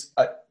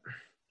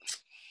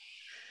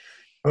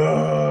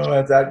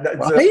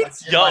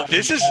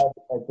is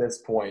at this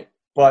point.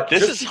 But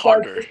this is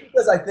harder. Just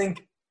because I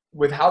think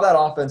with how that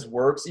offense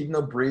works, even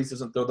though Brees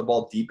doesn't throw the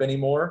ball deep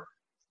anymore,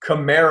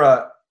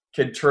 Kamara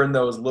can turn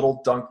those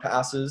little dunk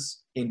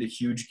passes into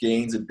huge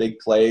gains and big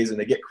plays, and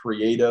they get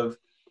creative.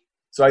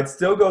 So I'd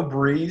still go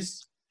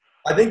Breeze.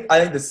 I think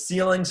the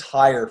ceiling's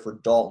higher for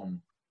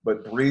Dalton,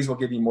 but Breeze will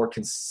give you more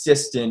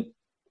consistent,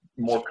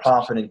 more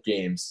confident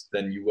games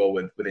than you will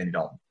with Andy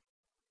Dalton.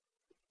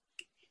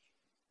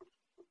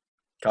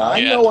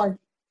 Kyle?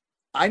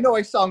 I know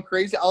I sound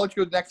crazy. I'll let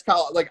you go to the next,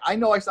 Kyle. Like, I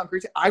know I sound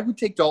crazy. I would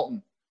take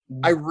Dalton.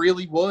 I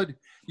really would.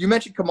 You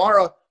mentioned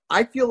Kamara.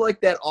 I feel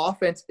like that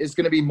offense is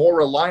going to be more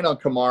reliant on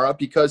Kamara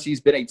because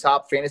he's been a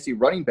top fantasy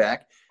running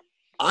back.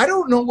 I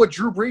don't know what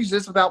Drew Brees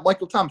is without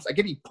Michael Thomas. I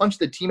get he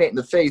punched a teammate in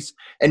the face,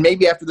 and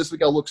maybe after this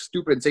week I'll look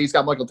stupid and say he's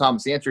got Michael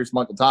Thomas. The answer is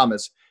Michael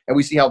Thomas, and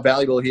we see how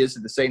valuable he is to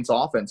the Saints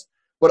offense.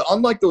 But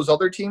unlike those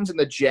other teams in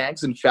the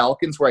Jags and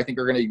Falcons where I think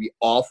are going to be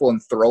awful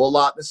and throw a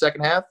lot in the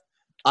second half,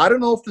 I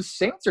don't know if the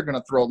Saints are going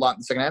to throw a lot in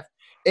the second half.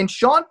 And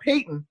Sean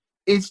Payton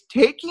is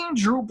taking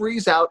Drew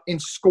Brees out in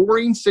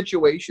scoring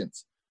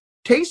situations.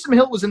 Taysom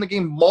Hill was in the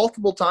game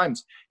multiple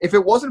times. If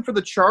it wasn't for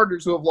the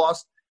Chargers who have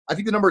lost, I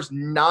think the number is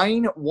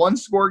 9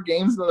 one-score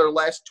games in their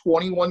last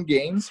 21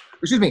 games.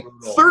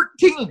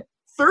 13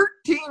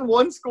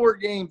 one-score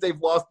games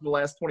they've lost in the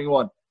last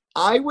 21.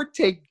 I would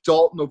take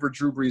Dalton over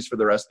Drew Brees for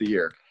the rest of the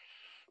year.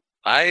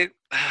 I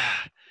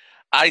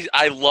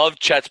love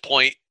Chet's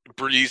point.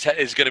 Breeze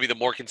is going to be the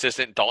more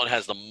consistent. Dalton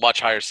has the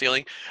much higher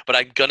ceiling, but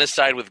I'm going to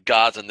side with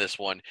Goz on this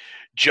one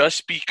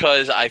just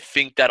because I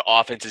think that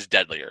offense is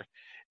deadlier.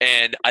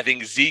 And I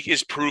think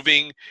Zeke's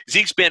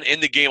been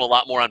in the game a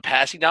lot more on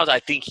passing downs. I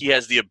think he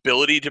has the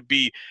ability to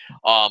be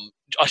a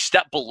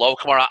step below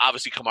Kamara.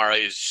 Obviously, Kamara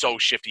is so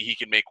shifty. He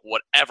can make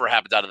whatever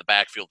happens out of the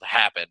backfield to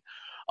happen.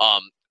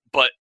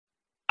 But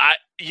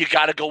you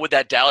got to go with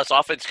that Dallas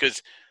offense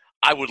because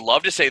I would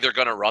love to say they're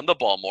going to run the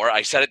ball more.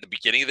 I said at the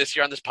beginning of this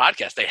year on this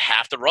podcast, they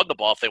have to run the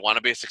ball if they want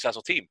to be a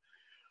successful team.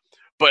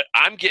 But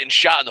I'm getting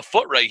shot in the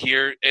foot right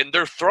here, and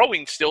they're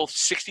throwing still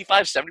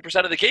 65,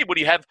 70% of the game when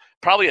you have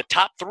probably a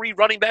top 3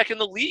 running back in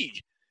the league.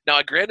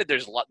 Now, granted,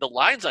 the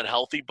line's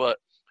unhealthy, but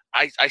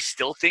I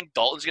still think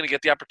Dalton's going to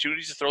get the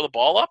opportunities to throw the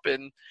ball up,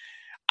 and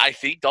I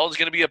think Dalton's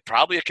going to be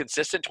probably a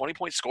consistent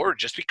 20-point scorer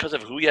just because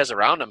of who he has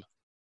around him.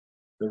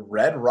 The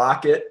Red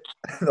Rocket,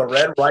 the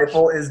Red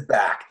Rifle is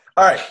back.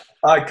 All right,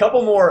 a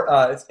couple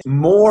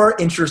more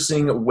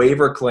interesting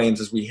waiver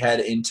claims as we head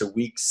into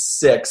Week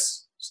 6.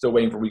 Still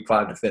waiting for Week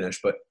 5 to finish,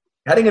 but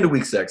heading into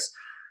Week 6.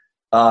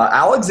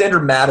 Alexander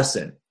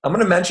Madison. I'm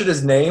going to mention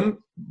his name,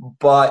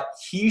 but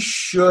he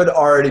should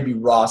already be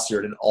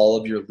rostered in all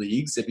of your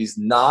leagues. If he's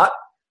not,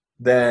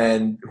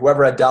 then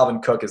whoever had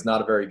Dalvin Cook is not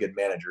a very good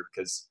manager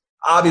because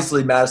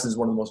obviously Madison is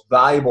one of the most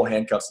valuable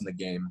handcuffs in the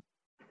game.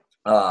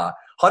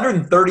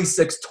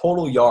 136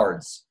 total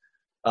yards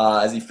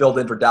as he filled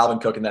in for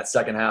Dalvin Cook in that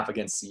second half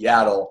against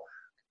Seattle.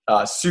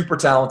 Super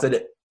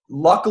talented.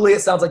 Luckily,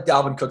 it sounds like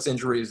Dalvin Cook's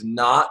injury is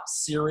not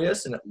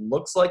serious, and it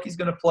looks like he's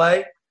going to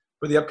play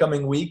for the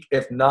upcoming week.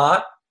 If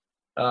not,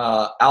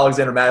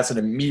 Alexander Madison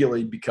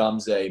immediately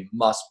becomes a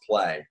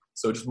must-play.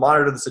 So just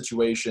monitor the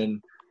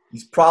situation.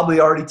 He's probably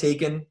already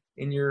taken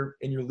in your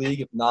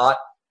league. If not,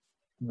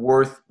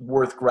 worth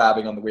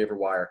grabbing on the waiver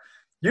wire.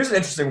 Here's an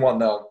interesting one,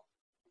 though.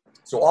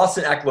 So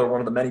Austin Eckler, one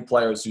of the many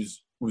players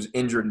who's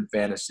injured in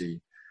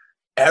fantasy.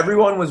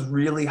 Everyone was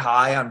really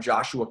high on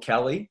Joshua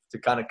Kelly to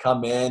kind of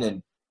come in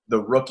and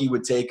the rookie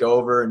would take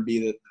over and be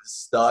the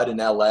stud in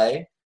LA.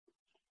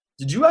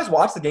 Did you guys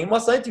watch the game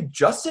last night? Dude,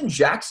 Justin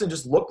Jackson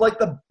just looked like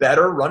the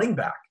better running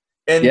back.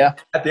 And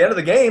at the end of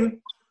the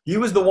game, he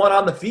was the one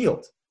on the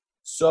field.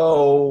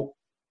 So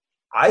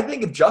I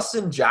think if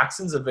Justin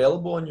Jackson's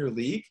available in your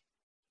league,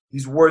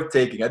 he's worth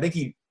taking. I think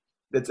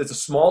it's a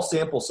small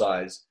sample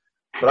size,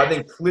 but I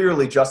think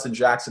clearly Justin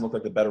Jackson looked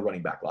like the better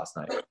running back last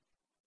night.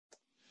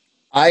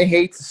 I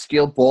hate to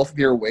steal both of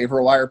your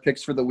waiver wire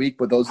picks for the week,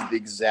 but those are the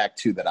exact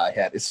 2 that I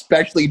had,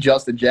 especially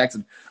Justin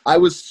Jackson. I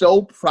was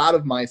so proud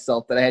of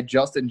myself that I had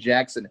Justin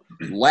Jackson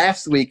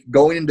last week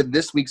going into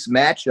this week's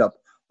matchup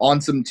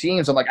on some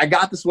teams. I'm like, I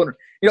got this one.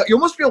 You know, you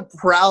almost feel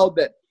proud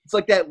that it's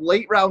like that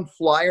late round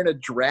flyer in a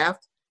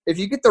draft. If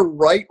you get the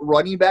right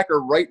running back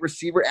or right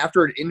receiver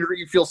after an injury,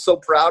 you feel so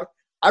proud.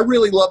 I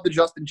really love the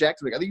Justin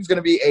Jackson pick. I think he's going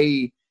to be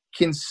a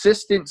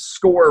consistent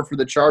scorer for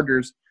the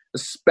Chargers,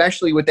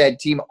 especially with that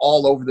team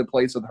all over the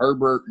place with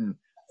Herbert and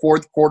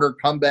fourth quarter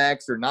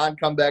comebacks or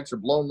non-comebacks or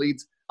blown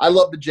leads. I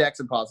love the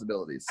Jackson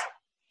possibilities.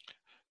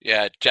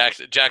 Yeah,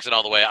 Jackson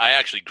all the way. I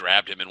actually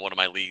grabbed him in one of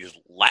my leagues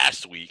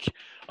last week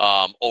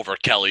over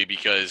Kelly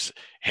because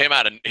him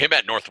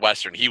at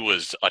Northwestern, he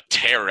was a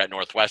terror at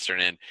Northwestern,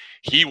 and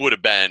he would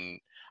have been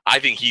 – I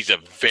think he's a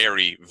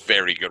very,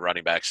 very good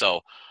running back.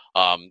 So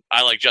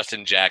I like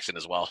Justin Jackson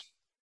as well.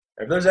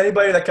 If there's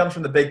anybody that comes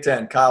from the Big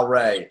Ten, Kyle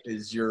Ray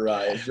is your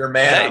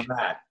man on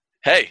that.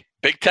 Hey,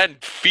 Big Ten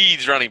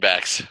feeds running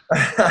backs.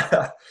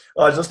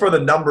 Just for the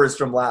numbers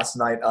from last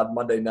night on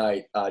Monday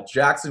night,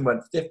 Jackson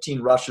went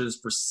 15 rushes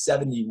for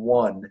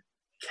 71.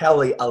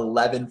 Kelly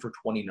 11 for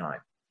 29.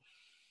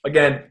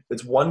 Again,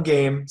 it's one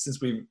game since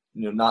we've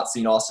not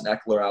seen Austin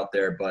Eckler out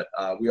there, but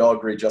we all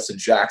agree Justin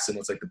Jackson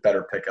looks like the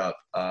better pickup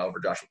over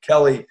Joshua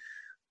Kelly.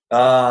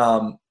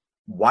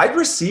 Wide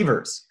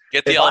receivers.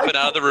 Get the elephant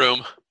out of the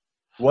room.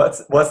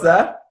 What's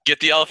that? Get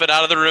the elephant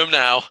out of the room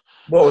now.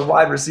 What, with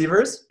wide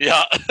receivers?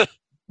 Yeah.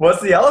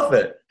 What's the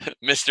elephant?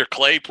 Mr.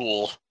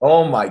 Claypool.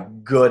 Oh, my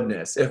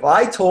goodness. If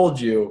I told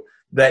you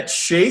that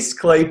Chase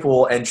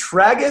Claypool and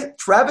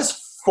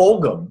Travis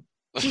Fulgham,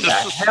 who the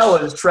hell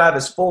is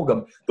Travis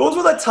Fulgham? Those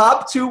were the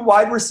top 2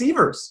 wide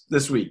receivers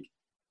this week.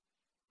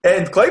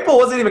 And Claypool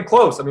wasn't even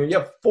close. I mean, you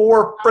have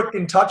 4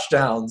 freaking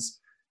touchdowns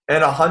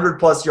and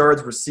 100-plus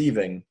yards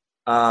receiving.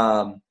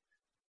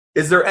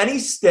 Is there any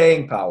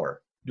staying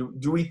power?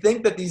 Do we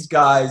think that these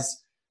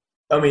guys,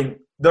 I mean,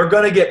 they're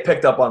going to get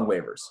picked up on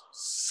waivers.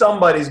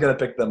 Somebody's going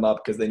to pick them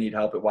up because they need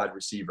help at wide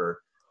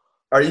receiver.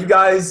 Are you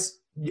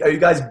guys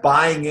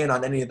buying in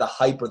on any of the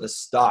hype or the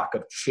stock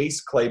of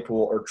Chase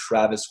Claypool or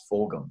Travis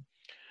Fulgham?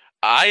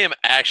 I am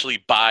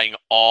actually buying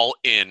all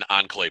in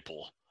on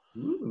Claypool.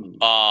 Ooh.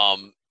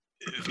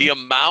 The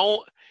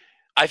amount,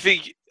 I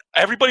think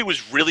everybody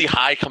was really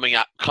high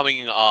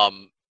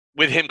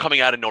with him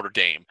coming out of Notre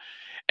Dame.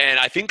 And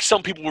I think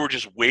some people were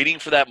just waiting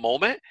for that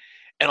moment.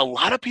 And a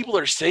lot of people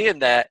are saying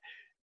that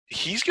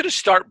he's going to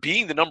start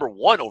being the number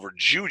 1 over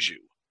Juju.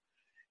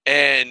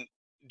 And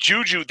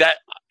Juju,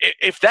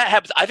 if that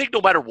happens, I think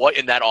no matter what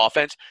in that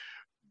offense,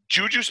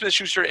 Juju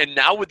Smith-Schuster, and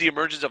now with the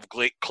emergence of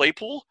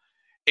Claypool,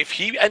 if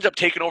he ends up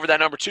taking over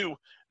that number 2,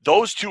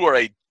 those 2 are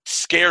a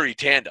scary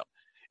tandem.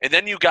 And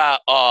then you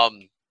got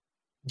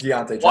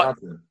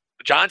Deontay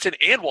Johnson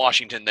and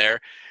Washington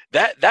there.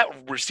 That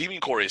receiving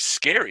core is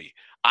scary.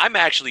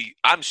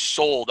 I'm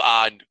sold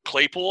on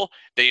Claypool.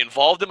 They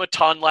involved him a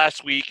ton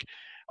last week.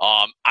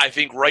 I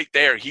think right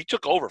there he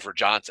took over for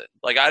Johnson.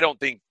 Like I don't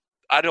think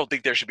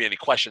there should be any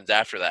questions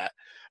after that.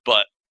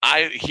 But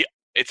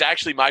it's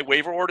actually my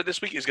waiver order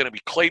this week is going to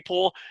be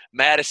Claypool,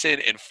 Madison,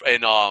 and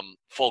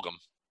Fulgham.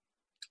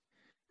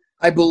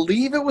 I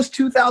believe it was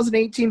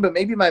 2018, but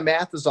maybe my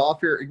math is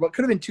off here. What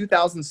could have been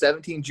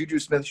 2017, Juju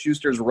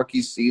Smith-Schuster's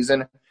rookie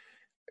season.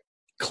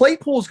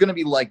 Claypool's going to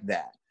be like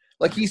that.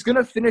 Like he's going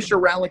to finish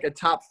around like a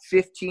top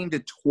 15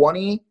 to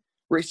 20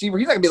 receiver.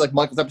 He's not going to be like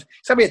Michael. He's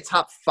going to be a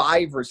top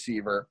 5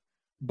 receiver.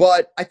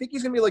 But I think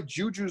he's going to be like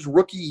Juju's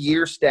rookie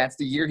year stats,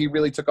 the year he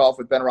really took off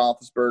with Ben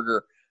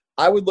Roethlisberger.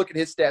 I would look at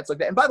his stats like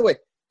that. And by the way,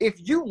 if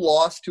you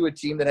lost to a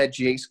team that had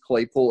Chase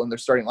Claypool in their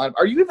starting lineup,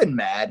 are you even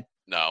mad?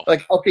 No.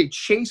 Like, okay,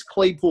 Chase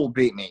Claypool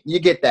beat me. You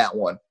get that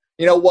one.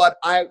 You know what?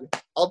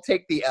 I'll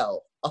take the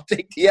L. I'll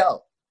take the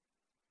L.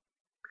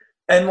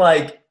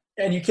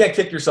 And you can't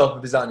kick yourself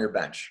if he's on your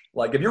bench.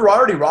 Like, if you're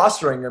already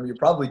rostering him, you're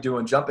probably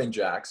doing jumping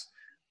jacks.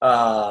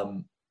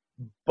 But,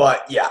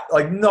 yeah,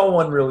 like no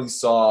one really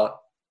saw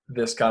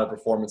this kind of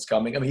performance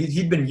coming. I mean,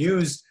 he'd been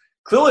used.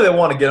 Clearly, they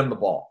want to get him the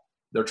ball.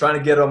 They're trying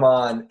to get him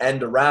on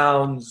end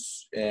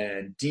arounds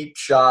and deep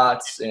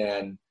shots.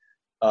 And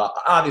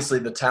obviously,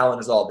 the talent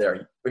is all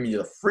there. I mean,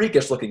 he's a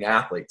freakish-looking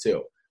athlete,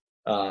 too.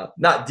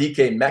 Not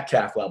DK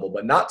Metcalf level,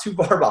 but not too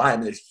far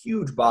behind. This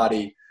huge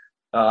body.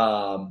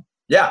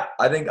 Yeah,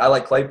 I think I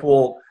like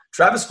Claypool.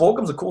 Travis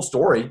Fulgham's a cool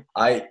story.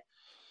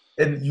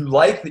 And you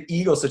like the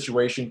Eagle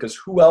situation because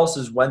who else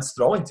is Wentz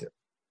throwing to?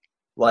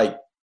 Like,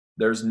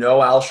 there's no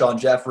Alshon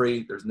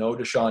Jeffrey. There's no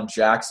Deshaun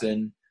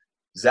Jackson.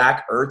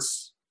 Zach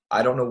Ertz,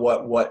 I don't know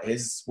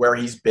where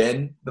he's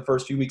been the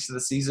first few weeks of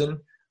the season,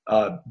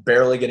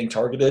 barely getting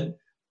targeted.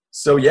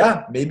 So,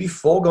 yeah, maybe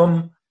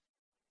Fulgham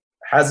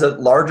has a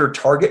larger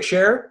target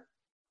share,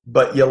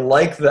 but you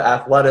like the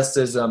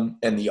athleticism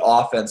and the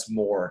offense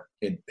more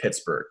in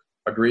Pittsburgh.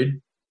 Agreed?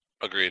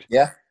 Agreed.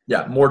 Yeah.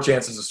 Yeah, more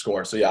chances to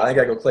score. So, yeah, I think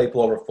I go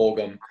Claypool over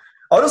Fulgham.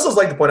 I would also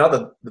like to point out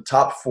that the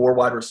top 4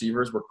 wide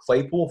receivers were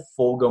Claypool,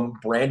 Fulgham,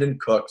 Brandon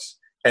Cooks,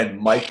 and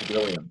Mike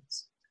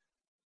Williams.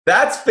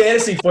 That's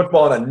fantasy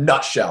football in a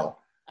nutshell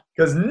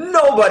because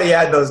nobody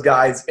had those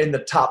guys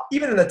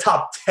even in the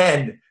top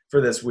 10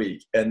 for this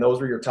week. And those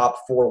were your top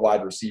 4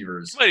 wide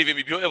receivers. You might even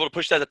be able to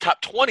push that to the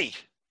top 20.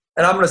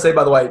 And I'm going to say,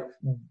 by the way,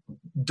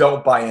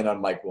 don't buy in on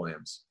Mike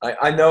Williams.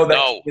 I know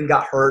that he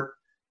got hurt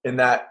in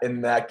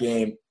that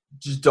game.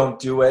 Just don't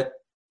do it.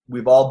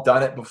 We've all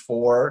done it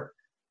before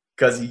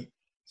because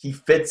he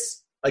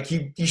fits like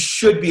he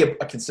should be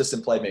a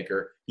consistent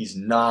playmaker. He's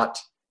not.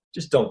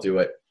 Just don't do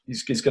it.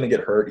 He's going to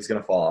get hurt. He's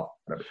going to fall off.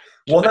 Whatever.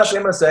 One last thing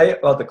I'm going to say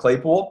about the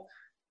Claypool.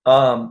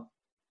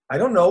 I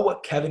don't know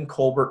what Kevin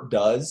Colbert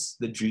does,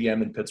 the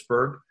GM in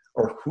Pittsburgh,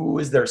 or who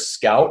is their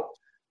scout.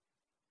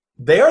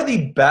 They are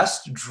the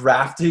best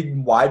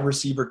drafted wide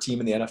receiver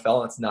team in the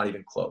NFL, and it's not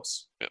even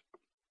close. Yep.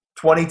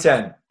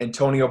 2010,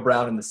 Antonio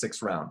Brown in the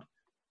 6th round.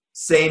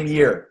 Same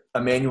year,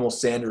 Emmanuel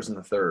Sanders in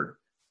the 3rd.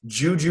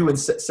 Juju in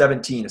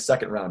 17, a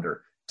 2nd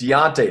rounder.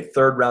 Deontay,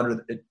 3rd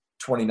rounder in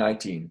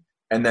 2019.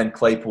 And then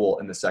Claypool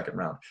in the 2nd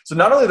round. So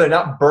not only are they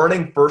not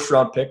burning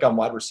first-round pick on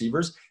wide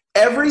receivers,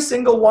 every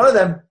single one of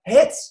them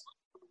hits.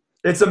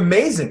 It's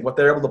amazing what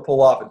they're able to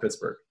pull off in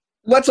Pittsburgh.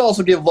 Let's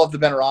also give love to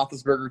Ben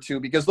Roethlisberger, too,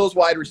 because those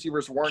wide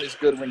receivers weren't as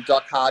good when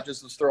Duck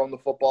Hodges was throwing the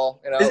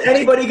football. You know? Is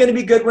anybody going to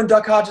be good when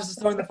Duck Hodges is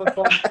throwing the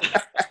football?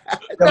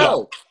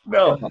 No.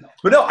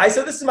 But no, I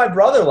said this to my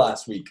brother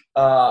last week.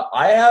 Or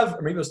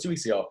maybe it was 2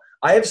 weeks ago.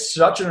 I have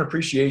such an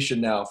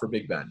appreciation now for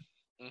Big Ben.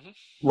 Mm-hmm.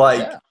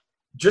 Like,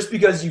 just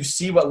because you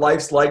see what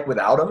life's like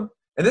without him.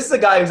 And this is a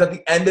guy who's at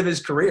the end of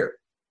his career.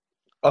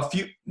 A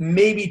few,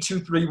 maybe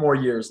 2-3 more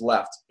years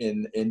left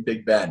in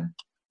Big Ben.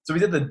 So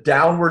he's at the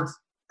downward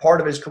part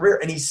of his career,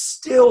 and he's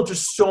still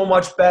just so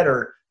much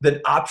better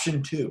than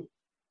option 2.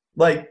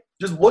 Like,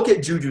 just look at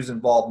Juju's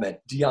involvement,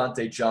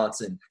 Deontay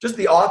Johnson, just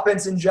the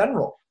offense in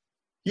general.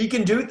 He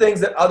can do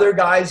things that other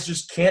guys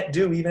just can't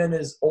do, even in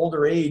his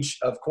older age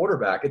of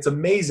quarterback. It's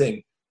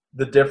amazing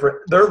the different.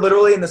 They're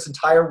literally in this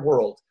entire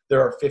world,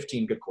 there are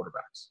 15 good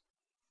quarterbacks.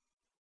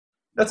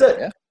 That's it.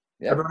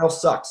 Yeah. Everyone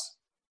else sucks.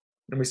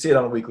 And we see it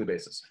on a weekly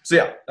basis.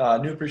 So,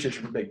 new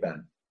appreciation for Big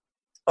Ben.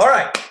 All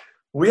right.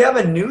 We have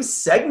a new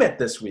segment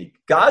this week.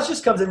 Gaz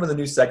just comes in with a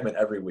new segment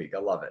every week. I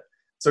love it.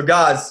 So,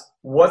 Gaz,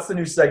 what's the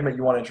new segment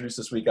you want to introduce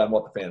this week on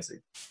What the Fantasy?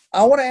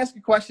 I want to ask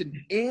a question.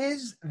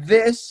 Is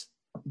this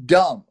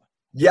dumb?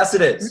 Yes,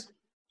 it is.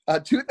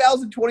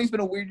 2020 has been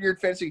a weird year in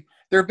fantasy.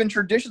 There have been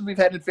traditions we've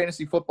had in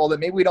fantasy football that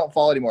maybe we don't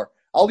follow anymore.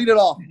 I'll lead it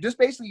off. Just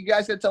basically, you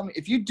guys got to tell me,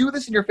 if you do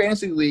this in your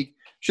fantasy league,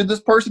 should this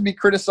person be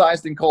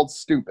criticized and called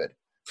stupid?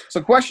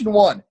 So question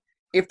 1,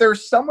 if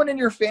there's someone in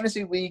your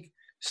fantasy league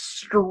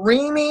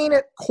streaming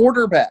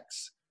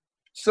quarterbacks,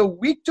 so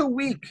week to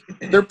week,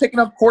 they're picking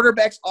up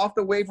quarterbacks off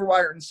the waiver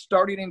wire and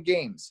starting in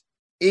games,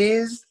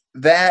 is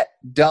that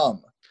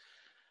dumb?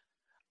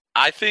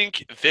 I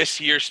think this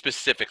year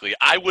specifically,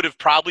 I would have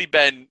probably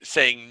been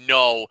saying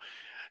no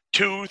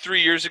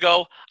 2-3 years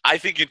ago. I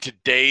think in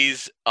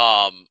today's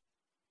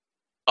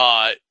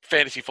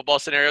fantasy football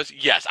scenarios,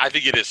 yes, I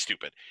think it is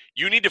stupid.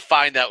 You need to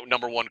find that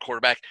number one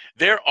quarterback.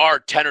 There are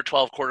 10 or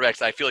 12 quarterbacks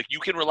that I feel like you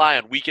can rely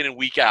on week in and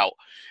week out,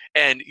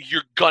 and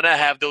you're going to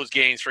have those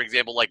games, for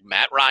example, like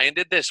Matt Ryan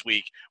did this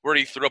week where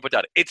he threw up a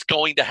dud. It's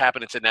going to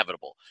happen. It's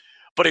inevitable.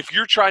 But if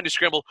you're trying to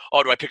scramble,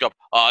 do I pick up,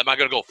 am I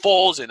going to go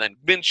Foles and then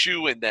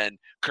Minshew and then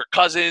Kirk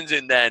Cousins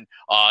and then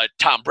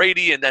Tom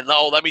Brady and then,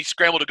 let me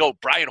scramble to go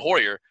Brian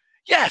Hoyer.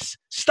 Yes,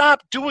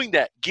 stop doing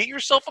that. Get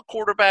yourself a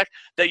quarterback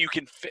that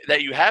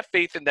you have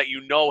faith in, that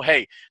you know,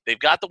 hey, they've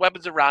got the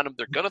weapons around them.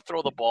 They're going to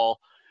throw the ball.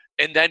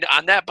 And then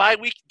on that bye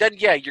week, then,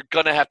 you're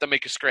going to have to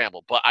make a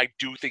scramble. But I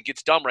do think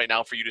it's dumb right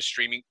now for you to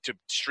stream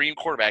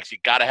quarterbacks. You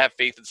got to have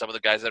faith in some of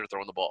the guys that are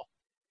throwing the ball.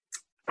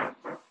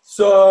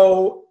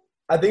 So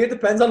I think it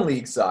depends on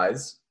league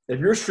size.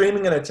 If you're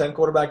streaming in a 10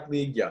 quarterback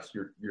league, yes,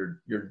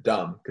 you're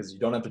dumb because you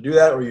don't have to do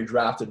that, or you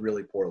drafted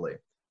really poorly.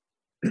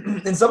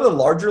 In some of the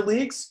larger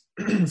leagues,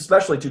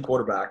 especially 2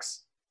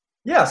 quarterbacks,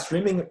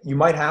 streaming, you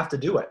might have to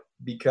do it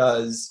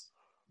because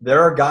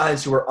there are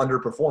guys who are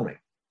underperforming.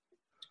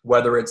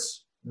 Whether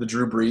it's the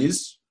Drew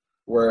Brees,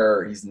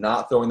 where he's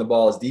not throwing the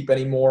ball as deep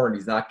anymore and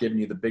he's not giving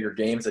you the bigger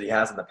games that he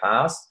has in the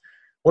past.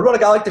 What about a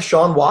guy like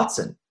Deshaun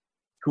Watson,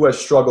 who has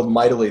struggled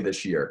mightily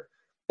this year?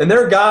 And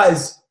there are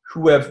guys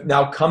who have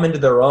now come into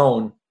their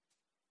own,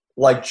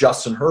 like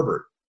Justin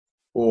Herbert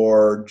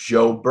or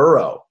Joe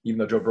Burrow, even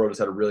though Joe Burrow just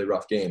had a really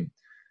rough game.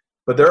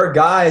 But there are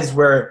guys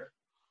where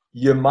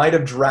you might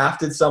have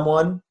drafted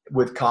someone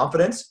with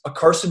confidence, a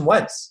Carson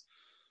Wentz.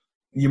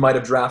 You might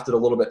have drafted a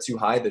little bit too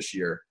high this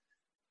year.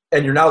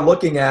 And you're now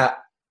looking at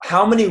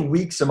how many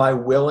weeks am I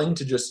willing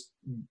to just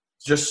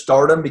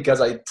start him because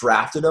I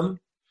drafted him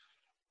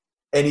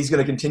and he's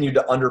going to continue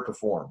to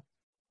underperform.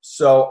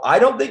 So I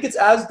don't think it's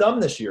as dumb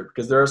this year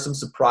because there are some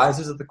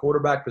surprises at the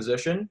quarterback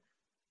position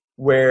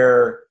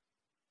where –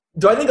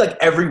 do I think like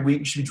every week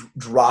you should be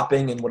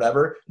dropping and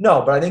whatever?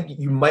 No, but I think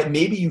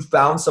maybe you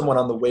found someone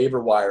on the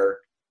waiver wire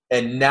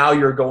and now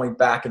you're going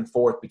back and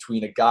forth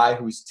between a guy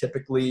who's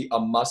typically a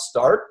must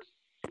start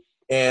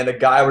and a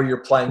guy where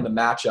you're playing the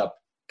matchup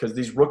because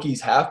these rookies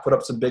have put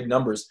up some big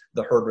numbers,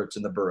 the Herberts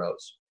and the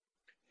Burrows.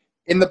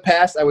 In the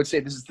past, I would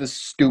say this is the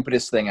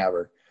stupidest thing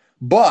ever.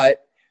 But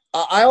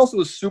I also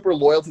was super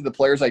loyal to the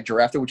players I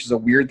drafted, which is a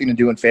weird thing to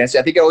do in fantasy.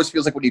 I think it always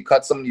feels like when you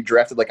cut someone you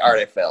drafted, like, all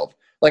right, I failed.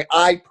 Like,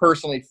 I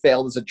personally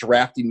failed as a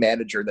drafting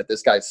manager that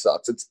this guy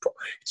sucks. It's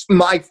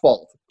my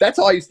fault. That's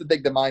how I used to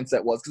think the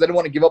mindset was because I didn't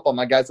want to give up on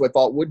my guys who I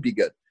thought would be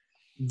good.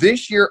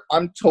 This year,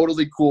 I'm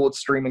totally cool with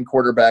streaming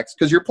quarterbacks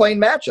because you're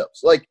playing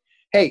matchups. Like,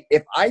 hey,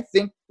 if I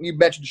think – you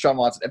mentioned Deshaun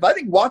Watson. If I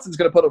think Watson's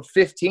going to put up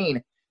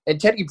 15 and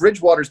Teddy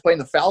Bridgewater's playing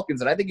the Falcons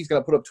and I think he's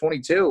going to put up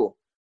 22,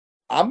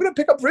 I'm going to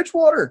pick up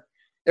Bridgewater.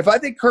 If I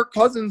think Kirk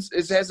Cousins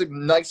has a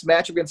nice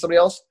matchup against somebody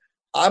else,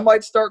 I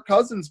might start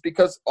Cousins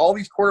because all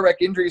these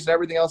quarterback injuries and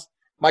everything else,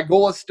 my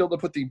goal is still to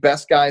put the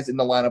best guys in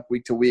the lineup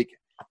week to week.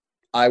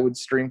 I would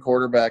stream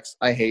quarterbacks.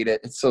 I hate it.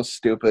 It's so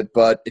stupid,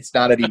 but it's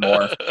not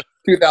anymore.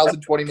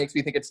 2020 makes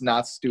me think it's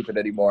not stupid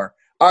anymore.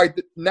 All right,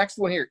 the next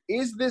one here.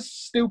 Is this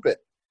stupid?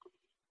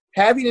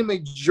 Having a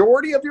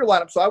majority of your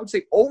lineup, so I would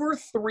say over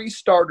 3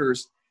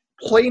 starters,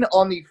 playing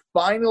on the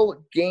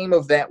final game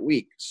of that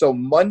week. So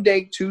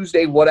Monday,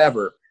 Tuesday,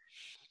 whatever.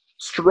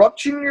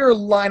 Structuring your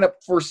lineup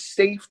for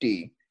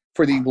safety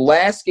for the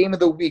last game of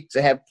the week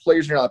to have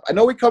players in your lineup. I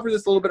know we covered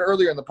this a little bit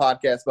earlier in the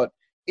podcast, but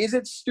is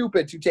it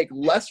stupid to take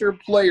lesser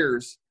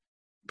players,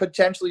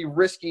 potentially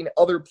risking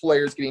other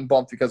players getting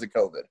bumped because of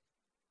COVID?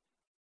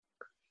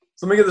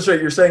 So let me get this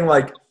straight. You're saying,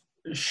 like,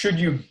 Should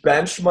you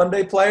bench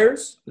Monday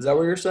players? Is that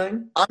what you're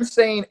saying? I'm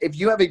saying if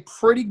you have a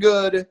pretty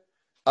good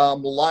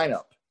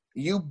lineup,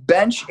 you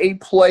bench a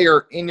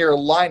player in your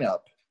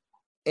lineup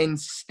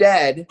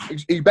instead.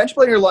 You bench a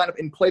player in your lineup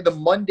and play the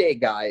Monday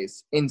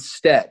guys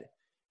instead.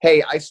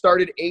 Hey, I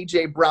started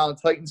A.J. Brown.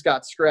 Titans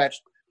got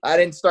scratched. I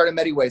didn't start him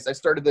anyways. I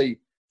started the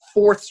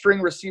fourth string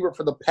receiver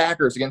for the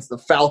Packers against the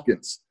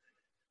Falcons.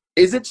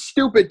 Is it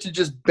stupid to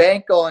just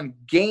bank on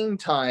game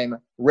time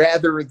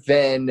rather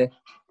than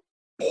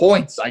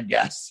points, I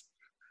guess?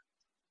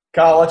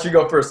 Kyle, I'll let you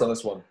go first on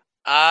this one.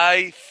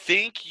 I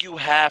think you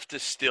have to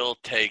still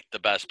take the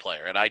best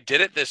player. And I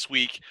did it this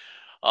week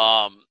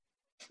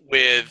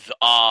with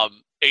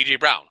A.J.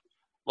 Brown.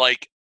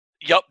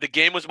 The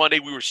game was Monday.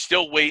 We were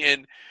still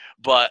waiting,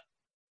 but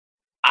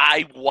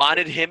I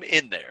wanted him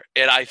in there.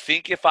 And I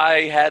think if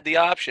I had the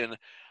option,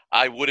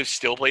 I would have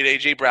still played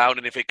A.J. Brown.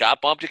 And if it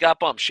got bumped, it got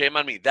bumped. Shame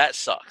on me. That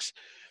sucks.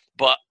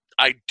 But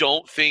I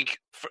don't think,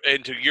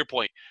 and to your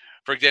point,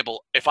 for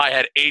example, if I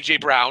had A.J.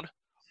 Brown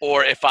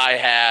or if I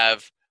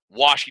have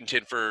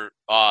Washington for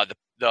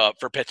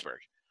Pittsburgh,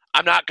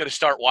 I'm not going to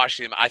start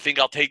Washington. I think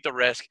I'll take the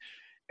risk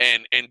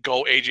and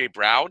go A.J.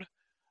 Brown.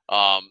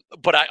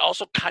 But I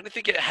also kind of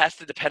think it has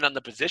to depend on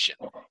the position.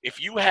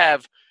 If you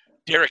have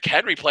Derrick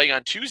Henry playing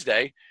on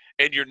Tuesday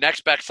and your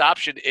next best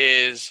option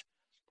is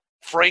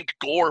Frank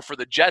Gore for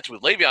the Jets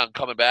with Le'Veon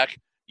coming back,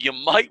 you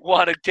might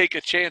want to take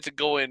a chance and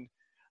go in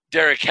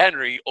Derrick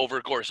Henry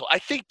over Gore. So I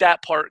think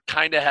that part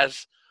kind of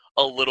has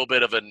a little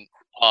bit of an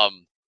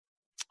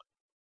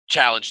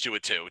challenge to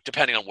it too,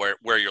 depending on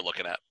where you're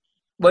looking at.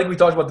 Like we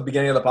talked about at the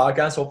beginning of the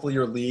podcast, hopefully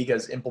your league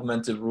has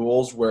implemented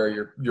rules where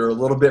you're a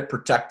little bit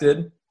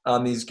protected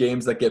on these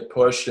games that get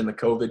pushed and the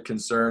COVID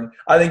concern.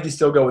 I think you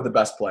still go with the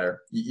best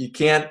player. You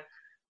can't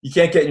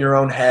get in your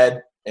own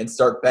head and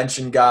start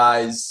benching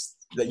guys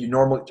that you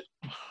normally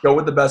go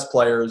with the best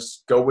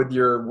players, go with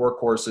your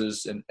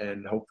workhorses,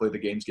 and hopefully the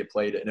games get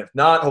played. And if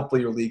not,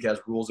 hopefully your league has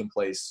rules in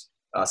place,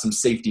 some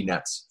safety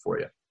nets for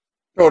you.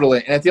 Totally.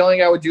 And if the only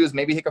thing I would do is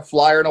maybe take a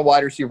flyer and a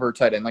wide receiver or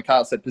tight end. Like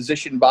Kyle said,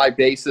 position by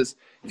basis.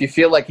 If you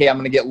feel like, hey, I'm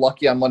going to get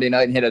lucky on Monday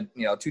night and hit a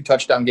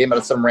 2-touchdown game out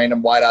of some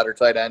random wide out or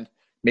tight end,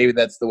 maybe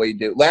that's the way you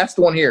do it. Last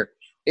one here.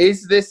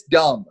 Is this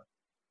dumb?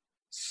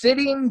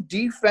 Sitting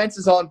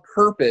defenses on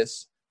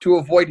purpose to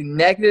avoid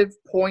negative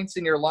points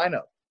in your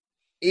lineup.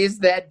 Is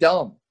that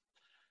dumb?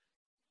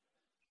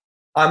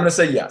 I'm going to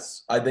say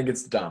yes. I think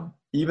it's dumb.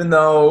 Even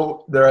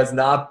though there has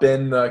not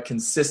been the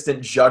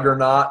consistent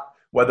juggernaut,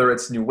 whether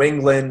it's New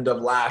England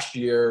of last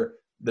year,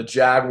 the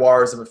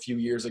Jaguars of a few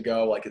years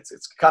ago, like it's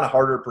kind of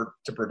harder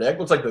to predict.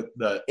 Looks like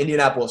the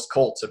Indianapolis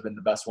Colts have been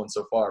the best one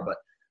so far. But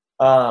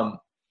I'm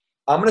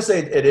going to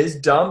say it is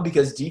dumb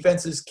because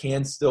defenses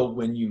can still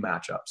win you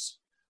matchups.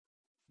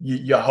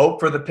 You hope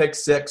for the pick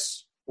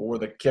six or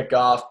the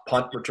kickoff,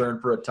 punt return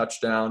for a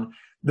touchdown.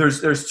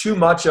 There's too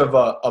much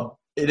of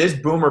it is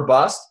boom or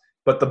bust,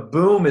 but the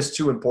boom is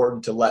too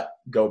important to let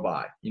go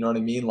by. You know what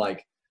I mean?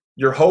 Like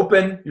you're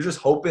just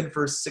hoping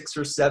for 6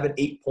 or 7,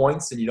 8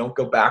 points and you don't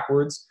go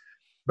backwards.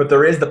 But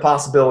there is the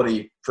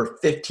possibility for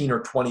 15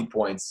 or 20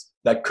 points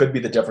that could be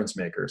the difference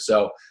maker.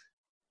 So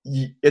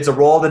it's a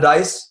roll of the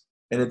dice.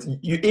 And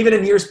even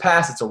in years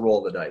past, it's a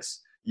roll of the dice.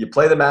 You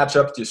play the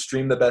matchups, you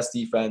stream the best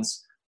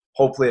defense.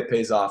 Hopefully it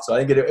pays off. So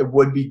I think it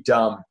would be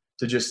dumb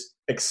to just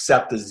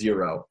accept a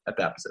 0 at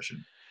that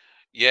position.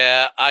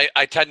 Yeah,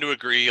 I tend to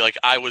agree. Like,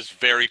 I was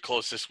very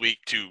close this week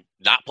to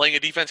not playing a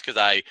defense because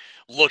I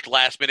looked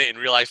last minute and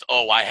realized,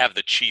 I have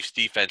the Chiefs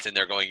defense in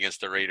there going against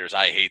the Raiders.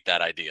 I hate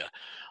that idea.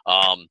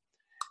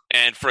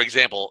 And, for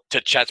example, to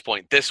Chet's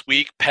point, this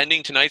week,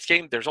 pending tonight's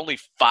game, there's only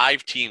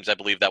 5 teams, I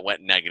believe, that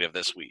went negative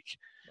this week.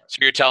 So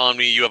you're telling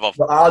me you have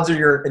the odds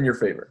are in your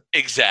favor.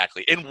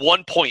 Exactly. And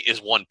 1 point is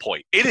 1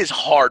 point. It is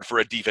hard for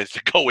a defense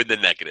to go in the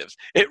negatives.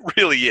 It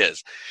really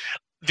is.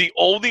 The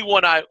only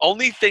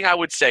thing I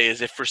would say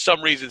is if for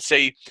some reason,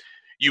 say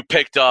you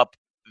picked up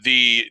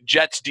the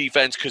Jets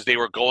defense because they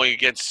were going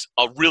against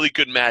a really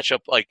good matchup,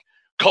 like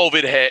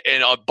COVID hit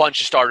and a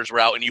bunch of starters were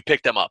out and you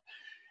picked them up.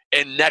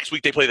 And next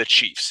week they play the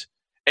Chiefs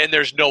and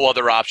there's no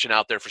other option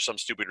out there for some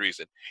stupid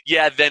reason.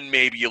 Yeah, then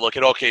maybe you look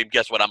at, okay,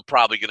 guess what? I'm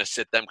probably going to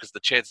sit them because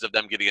the chances of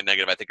them getting a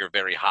negative I think are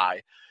very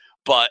high.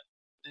 But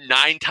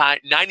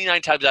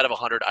 99 times out of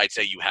 100, I'd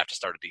say you have to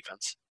start a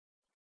defense.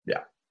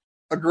 Yeah.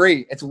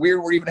 Agree. It's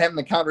weird we're even having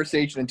the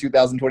conversation in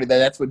 2020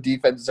 that's what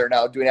defenses are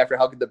now doing after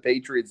how good the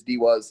Patriots D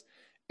was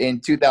in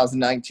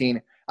 2019.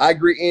 I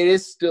agree. It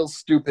is still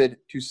stupid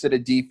to sit a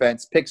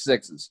defense, pick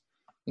sixes,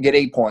 and get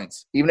 8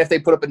 points. Even if they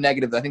put up a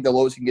negative, I think the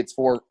lowest you can get is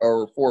 4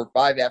 or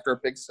 5 after a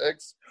pick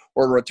six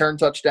or a return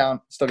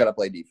touchdown. Still got to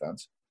play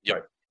defense.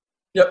 Yep.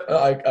 Yep.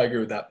 I agree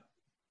with that.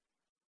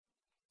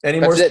 Any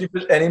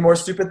more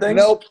stupid things?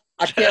 Nope.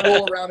 I can't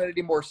roll around it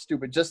any more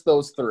stupid. Just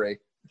those 3.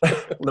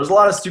 There's a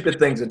lot of stupid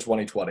things in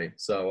 2020.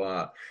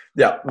 So,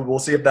 we'll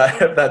see if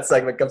that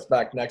segment comes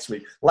back next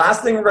week.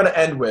 Last thing we're going to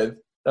end with,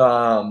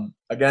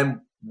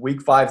 again,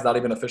 week 5 is not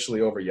even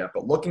officially over yet,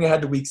 but looking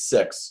ahead to week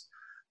 6,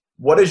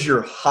 what is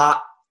your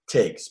hot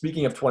take?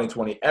 Speaking of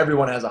 2020,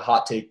 everyone has a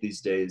hot take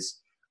these days.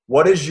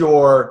 What is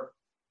your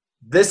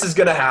this is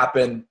going to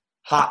happen.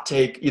 Hot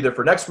take either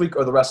for next week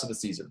or the rest of the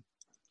season.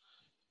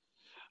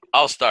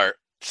 I'll start.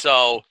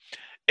 So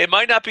it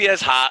might not be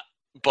as hot,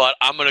 but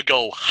I'm going to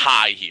go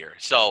high here.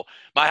 So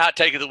my hot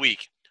take of the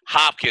week,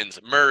 Hopkins,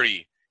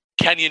 Murray,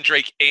 Kenyon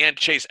Drake, and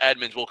Chase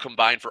Edmonds will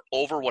combine for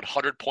over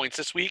 100 points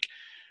this week,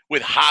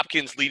 with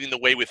Hopkins leading the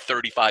way with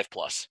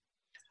 35+.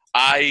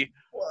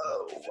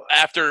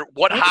 After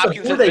what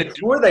Hopkins has been doing.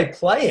 Who are they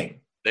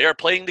playing? They are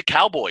playing the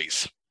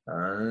Cowboys.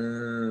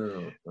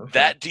 Oh, okay.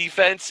 That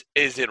defense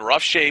is in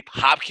rough shape.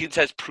 Hopkins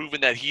has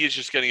proven that he is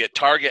just going to get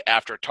target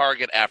after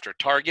target after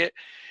target.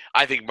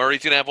 I think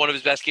Murray's going to have one of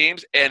his best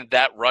games, and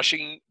that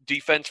rushing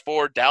defense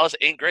for Dallas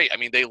ain't great. I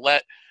mean, they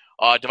let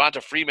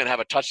Devonta Freeman have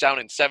a touchdown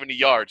in 70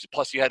 yards,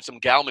 plus you had some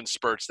Gallman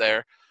spurts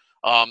there.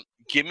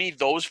 Give me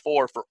those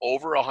four for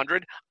over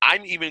 100.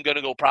 I'm even going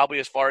to go probably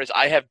as far as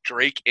I have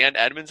Drake and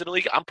Edmonds in the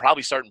league. I'm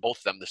probably starting both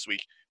of them this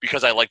week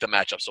because I like the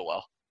matchup so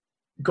well.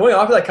 Going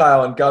off of that,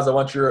 Kyle, and guys, I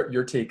want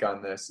your take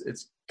on this.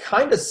 It's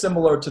kind of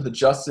similar to the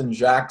Justin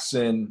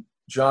Jackson,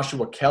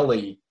 Joshua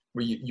Kelly,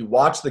 where you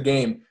watch the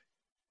game.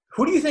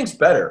 Who do you think's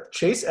better,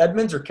 Chase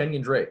Edmonds or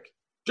Kenyon Drake?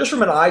 Just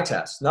from an eye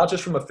test, not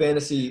just from a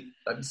fantasy.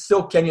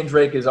 Still, Kenyon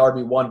Drake is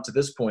RB1 to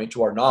this point,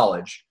 to our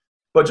knowledge.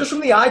 But just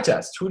from the eye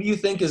test, who do you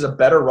think is a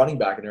better running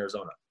back in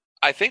Arizona?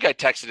 I think I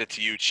texted it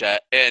to you,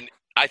 Chet, and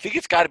I think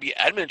it's got to be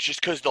Edmonds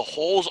just because the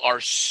holes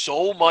are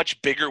so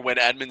much bigger when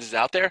Edmonds is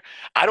out there.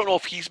 I don't know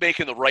if he's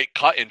making the right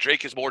cut and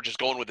Drake is more just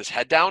going with his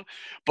head down.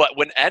 But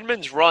when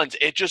Edmonds runs,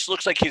 it just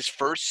looks like his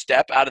first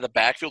step out of the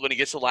backfield when he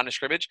gets to the line of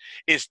scrimmage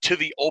is to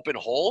the open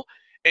hole.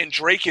 And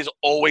Drake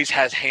always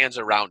has hands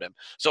around him.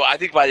 So I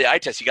think by the eye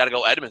test, you got to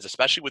go Edmonds,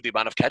 especially with the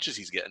amount of catches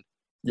he's getting.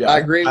 Yeah, I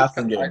agree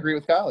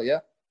with Kyle, yeah.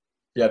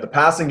 Yeah, the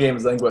passing game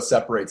is, I think, what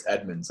separates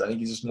Edmonds. I think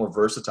he's just more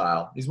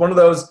versatile. He's one of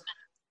those,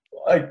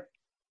 like,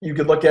 you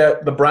could look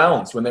at the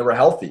Browns when they were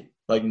healthy.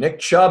 Like, Nick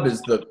Chubb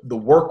is the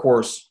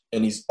workhorse,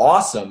 and he's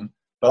awesome.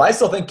 But I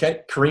still think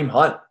Kareem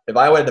Hunt. If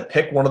I had to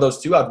pick one of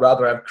those two, I'd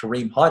rather have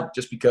Kareem Hunt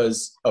just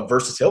because of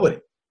versatility.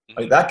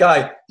 Like, that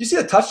guy, you see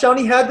the touchdown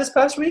he had this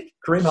past week?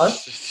 Kareem Hunt?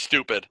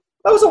 Stupid.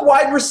 That was a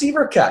wide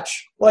receiver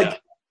catch.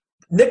 Like,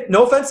 yeah.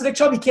 No offense to Nick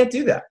Chubb, he can't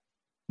do that.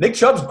 Nick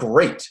Chubb's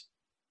great,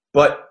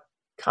 but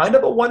kind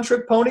of a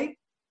one-trick pony,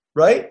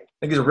 right? I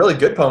think he's a really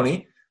good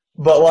pony.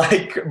 But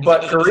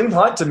Kareem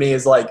Hunt to me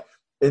is like,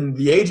 in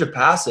the age of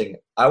passing,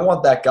 I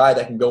want that guy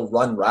that can go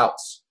run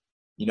routes,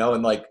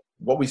 and like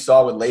what we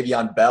saw with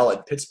Le'Veon Bell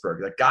at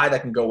Pittsburgh, that guy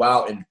that can go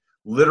out and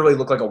literally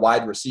look like a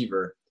wide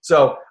receiver.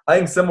 So I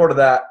think similar to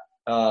that,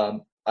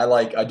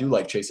 I do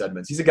like Chase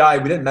Edmonds. He's a guy,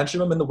 we didn't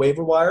mention him in the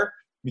waiver wire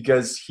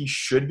because he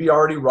should be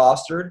already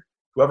rostered.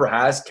 Whoever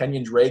has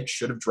Kenyon Drake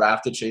should have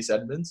drafted Chase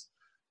Edmonds.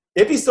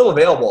 If he's still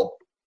available,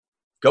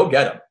 go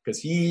get him because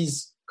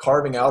he's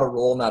carving out a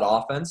role in that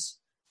offense.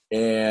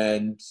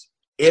 And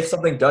if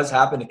something does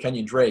happen to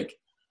Kenyon Drake,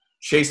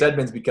 Chase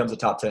Edmonds becomes a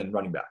top 10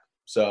 running back.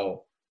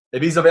 So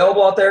if he's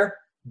available out there,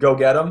 go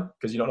get him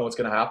because you don't know what's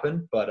going to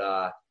happen.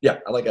 But, yeah,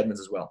 I like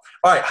Edmonds as well.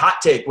 All right, hot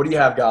take. What do you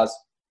have, guys?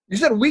 You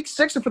said week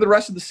 6 or for the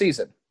rest of the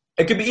season?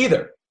 It could be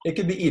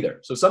either.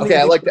 So something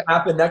to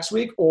happen next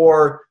week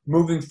or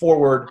moving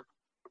forward,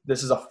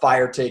 this is a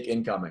fire take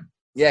incoming.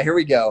 Yeah, here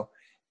we go.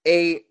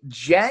 A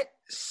Jet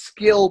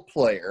skill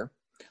player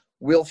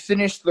will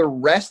finish the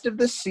rest of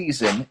the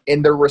season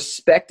in their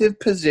respective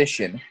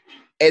position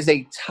as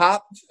a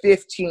top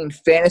 15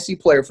 fantasy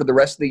player for the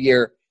rest of the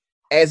year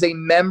as a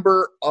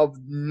member of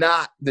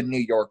not the New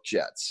York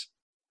Jets.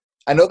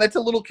 I know that's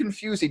a little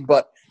confusing,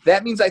 but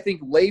that means I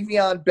think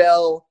Le'Veon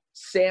Bell,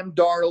 Sam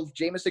Darnold,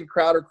 Jamison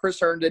Crowder, Chris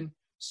Herndon,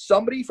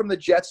 somebody from the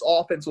Jets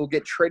offense will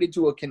get traded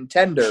to a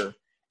contender,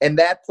 and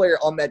that player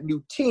on that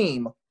new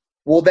team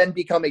will then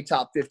become a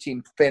top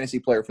 15 fantasy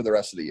player for the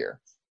rest of the year.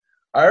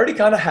 I already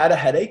kind of had a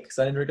headache because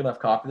I didn't drink enough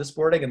coffee this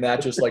morning, and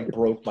that just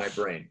broke my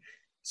brain.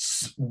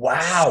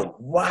 Wow.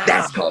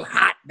 That's called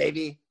hot,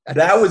 baby.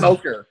 That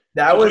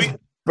was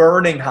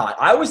burning hot.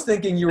 I was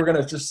thinking you were going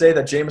to just say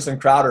that Jamison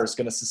Crowder is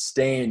going to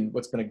sustain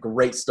what's been a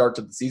great start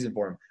to the season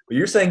for him. But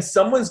you're saying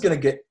someone's going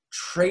to get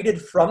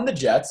traded from the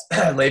Jets,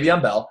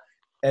 Le'Veon Bell,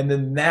 and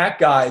then that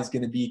guy is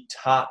going to be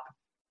top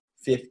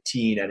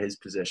 15 at his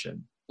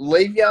position.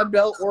 Le'Veon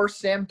Bell or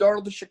Sam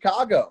Darnold to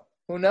Chicago.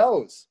 Who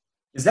knows?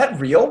 Is that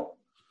real?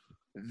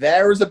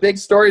 There was a big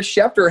story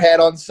Schefter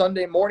had on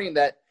Sunday morning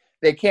that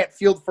they can't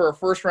field for a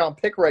first-round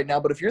pick right now.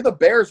 But if you're the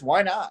Bears,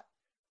 why not?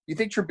 You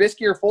think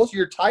Trubisky or Foles?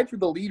 You're tied for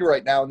the lead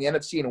right now in the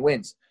NFC in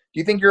wins. Do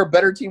you think you're a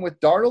better team with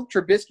Darnold,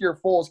 Trubisky, or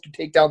Foles to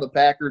take down the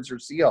Packers or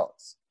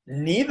Seahawks?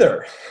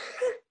 Neither.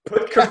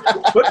 Put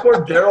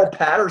Cordero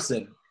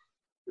Patterson.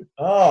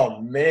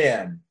 Oh,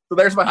 man. So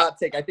there's my hot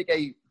take. I think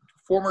a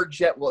former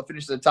Jet will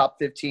finish in the top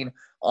 15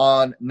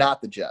 on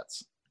not the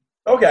Jets.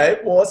 Okay,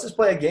 well, let's just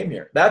play a game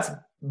here. That's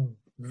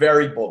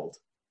very bold.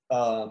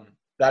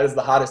 That is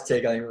the hottest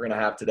take I think we're going to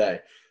have today.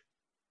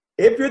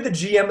 If you're the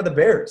GM of the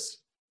Bears,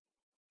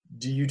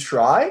 do you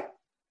try?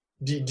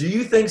 Do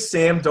you think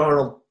Sam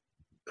Darnold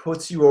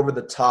puts you over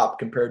the top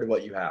compared to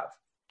what you have?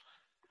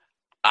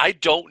 I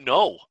don't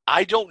know.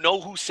 I don't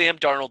know who Sam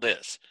Darnold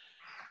is.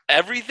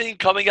 everything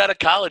coming out of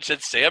college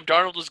said Sam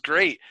Darnold was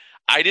great.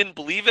 I didn't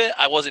believe it.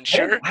 I wasn't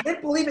sure. I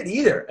didn't believe it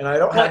either, and I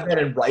don't have that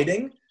in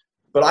writing.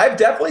 But I've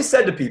definitely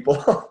said to people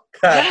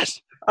that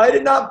Yes. I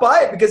did not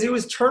buy it because he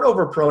was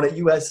turnover prone at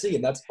USC,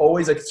 and that's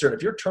always a concern.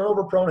 If you're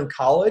turnover prone in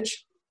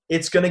college,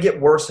 it's going to get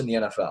worse in the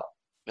NFL.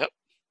 Yep.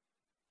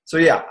 So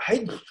yeah,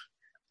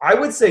 I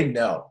would say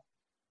no,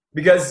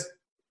 because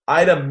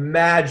I'd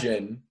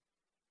imagine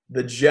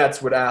the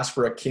Jets would ask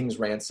for a king's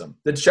ransom.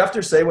 Did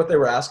Schefter say what they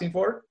were asking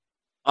for?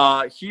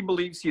 He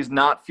believes he is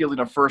not fielding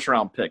a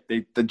first-round pick.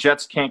 The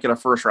Jets can't get a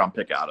first-round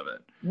pick out of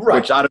it.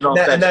 Right. Which I don't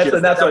know.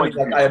 That's what I mean.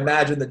 Like, I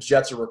imagine the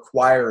Jets are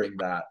requiring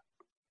that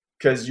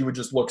because you would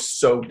just look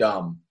so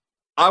dumb.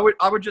 I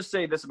would just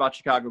say this about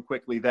Chicago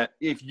quickly, that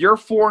if you're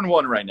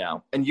 4-1 right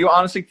now and you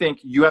honestly think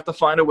you have to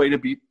find a way to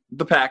beat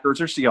the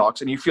Packers or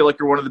Seahawks and you feel like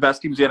you're one of the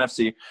best teams in the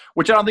NFC,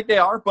 which I don't think they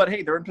are, but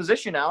hey, they're in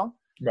position now.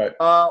 Right.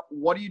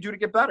 What do you do to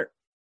get better?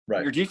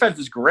 Right. Your defense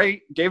is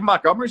great. David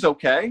Montgomery's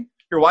okay.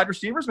 Your wide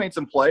receivers made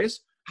some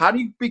plays. How do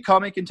you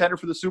become a contender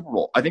for the Super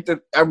Bowl? I think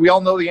that we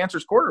all know the answer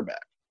is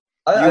quarterback.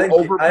 I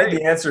think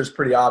the answer is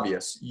pretty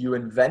obvious. You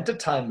invent a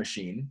time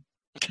machine,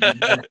 you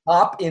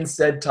hop in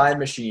said time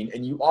machine,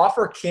 and you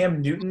offer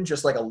Cam Newton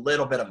just like a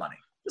little bit of money.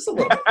 Just a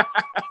little bit.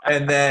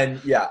 And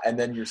then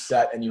you're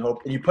set, and you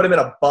hope, and you put him in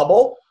a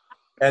bubble,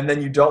 and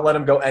then you don't let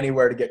him go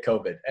anywhere to get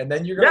COVID. And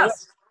then you're going to win.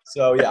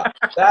 So, yeah,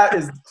 that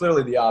is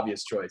clearly the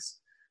obvious choice.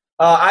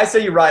 I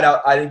say you ride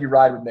out. I think you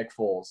ride with Nick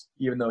Foles,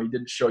 even though he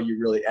didn't show you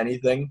really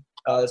anything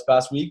this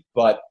past week.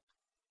 But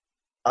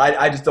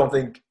I just don't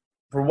think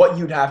for what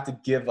you'd have to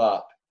give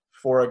up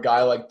for a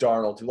guy like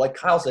Darnold, who, like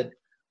Kyle said,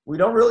 we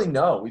don't really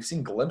know. We've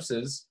seen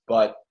glimpses,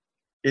 but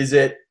is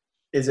it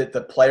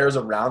the players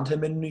around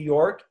him in New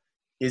York?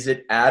 Is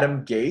it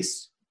Adam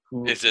Gase?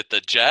 Is it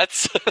the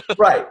Jets?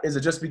 Right. Is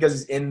it just because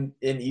he's in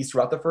East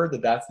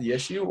Rutherford that's the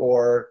issue?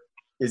 Or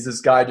is this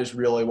guy just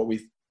really what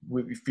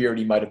we feared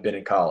he might have been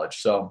in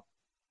college? So,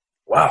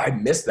 wow, I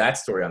missed that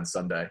story on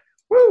Sunday.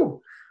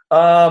 Woo!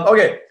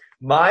 Okay,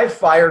 my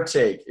fire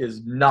take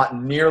is not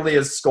nearly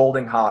as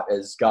scolding hot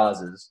as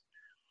Gaz's.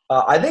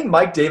 I think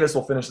Mike Davis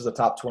will finish as a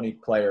top 20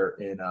 player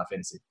in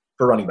fantasy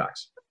for running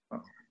backs.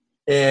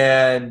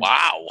 And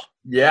wow.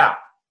 Yeah.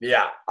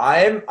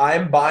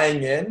 I'm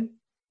buying in.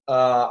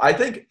 I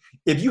think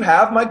if you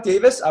have Mike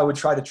Davis, I would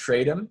try to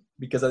trade him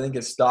because I think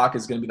his stock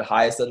is going to be the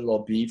highest that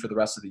it'll be for the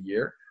rest of the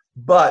year.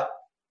 But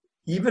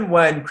even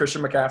when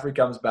Christian McCaffrey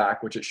comes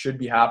back, which it should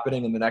be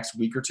happening in the next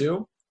week or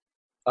two,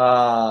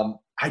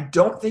 I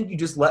don't think you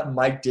just let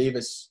Mike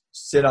Davis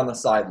sit on the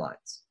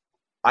sidelines.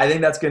 I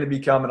think that's going to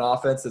become an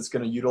offense that's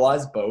going to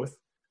utilize both.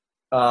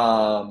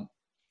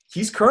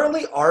 He's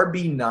currently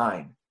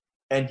RB9,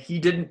 and he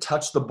didn't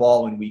touch the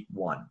ball in week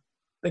 1.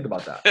 Think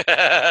about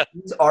that.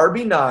 He's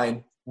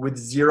RB9 with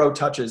 0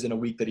 touches in a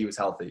week that he was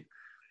healthy.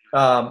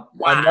 Wow.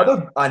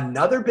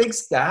 Another big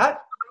stat,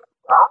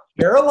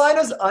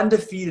 Carolina's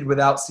undefeated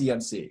without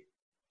CMC.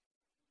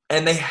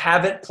 And they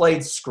haven't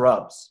played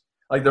scrubs.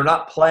 Like, they're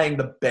not playing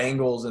the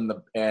Bengals and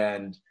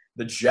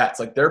the Jets.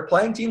 Like, they're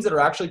playing teams that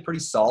are actually pretty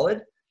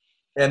solid,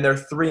 and they're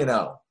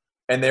 3-0.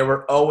 And they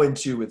were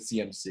 0-2 with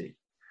CMC.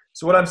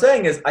 So what I'm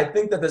saying is I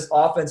think that this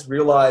offense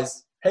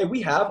realized, hey,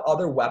 we have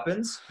other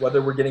weapons,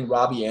 whether we're getting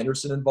Robbie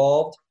Anderson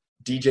involved,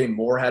 DJ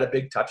Moore had a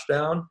big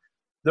touchdown.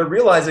 They're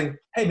realizing,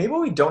 hey, maybe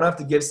we don't have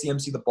to give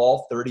CMC the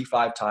ball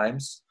 35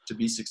 times to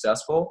be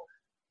successful.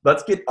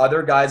 Let's get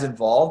other guys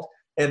involved.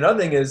 And another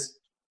thing is,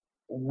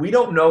 we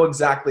don't know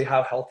exactly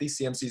how healthy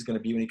CMC is going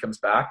to be when he comes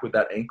back with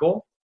that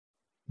ankle.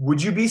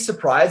 Would you be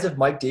surprised if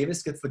Mike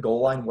Davis gets the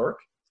goal line work?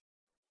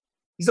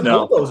 He's a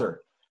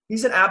bulldozer.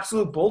 He's an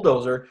absolute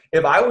bulldozer.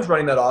 If I was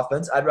running that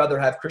offense, I'd rather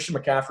have Christian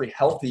McCaffrey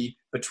healthy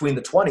between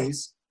the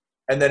 20s,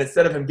 and then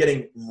instead of him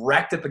getting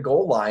wrecked at the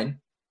goal line,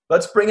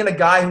 let's bring in a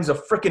guy who's a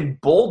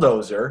freaking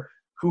bulldozer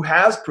who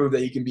has proved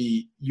that he can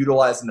be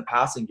utilized in the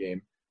passing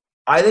game.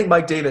 I think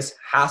Mike Davis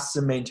has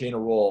to maintain a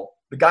role.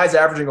 The guy's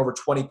averaging over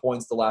 20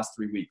 points the last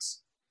 3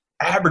 weeks.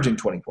 Averaging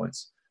 20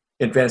 points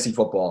in fantasy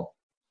football.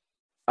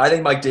 I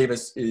think Mike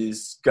Davis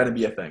is going to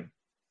be a thing.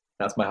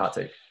 That's my hot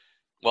take.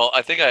 Well,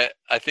 I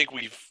think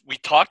we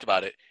talked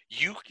about it.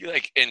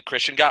 And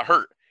Christian got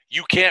hurt.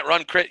 You can't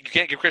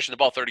give Christian the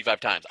ball 35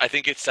 times. I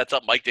think it sets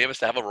up Mike Davis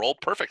to have a role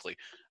perfectly.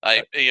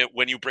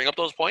 When you bring up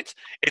those points,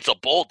 it's a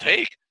bold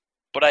take,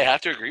 but I have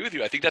to agree with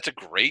you. I think that's a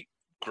great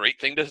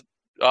thing to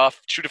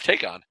shoot a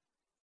take on.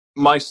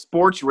 My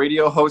sports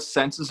radio host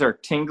senses are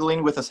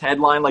tingling with this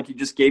headline like you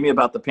just gave me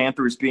about the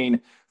Panthers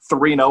being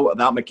 3-0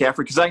 without McCaffrey,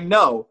 because I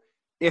know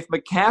if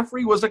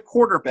McCaffrey was a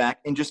quarterback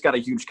and just got a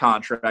huge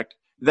contract,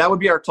 that would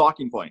be our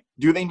talking point.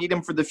 Do they need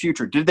him for the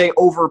future? Did they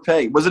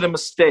overpay? Was it a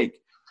mistake?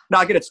 Now,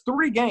 again, it's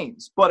 3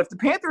 games, but if the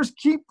Panthers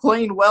keep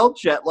playing well,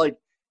 Chet, like,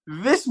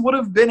 this would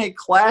have been a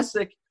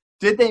classic,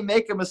 did they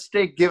make a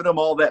mistake giving them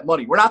all that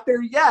money? We're not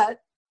there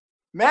yet.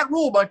 Matt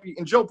Rule might be,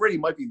 and Joe Brady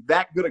might be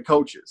that good at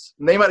coaches.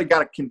 And they might have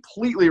got it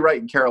completely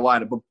right in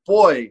Carolina. But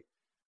boy,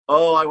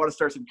 I want to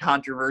start some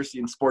controversy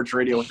in sports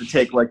radio with the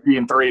take like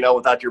being 3-0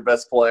 without your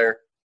best player.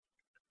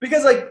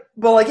 Because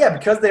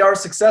because they are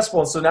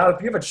successful. And so now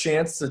if you have a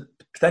chance to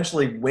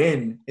potentially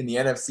win in the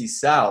NFC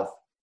South,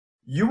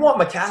 you want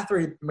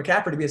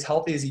McCaffrey to be as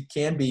healthy as he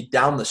can be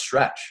down the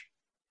stretch.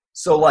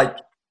 So, like,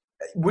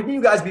 wouldn't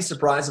you guys be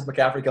surprised if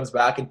McCaffrey comes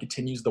back and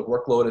continues the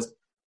workload as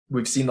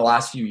we've seen the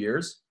last few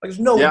years? Like, there's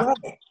no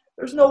way.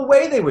 There's no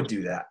way they would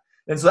do that.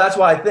 And so that's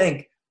why I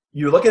think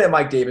you're looking at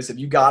Mike Davis. If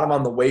you got him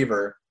on the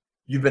waiver,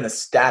 you've been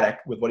ecstatic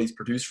with what he's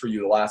produced for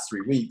you the last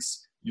 3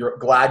 weeks. You're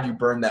glad you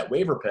burned that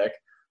waiver pick.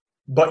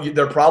 But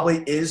there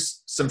probably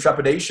is some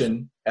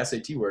trepidation,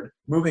 SAT word,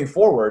 moving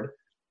forward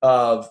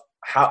of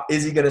how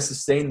is he going to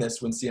sustain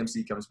this when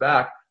CMC comes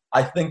back.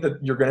 I think that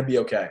you're going to be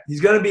okay.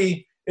 It's going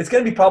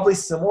to be probably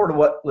similar to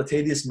what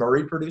Latavius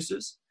Murray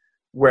produces,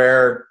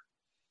 where,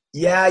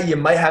 yeah, you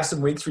might have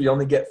some weeks where you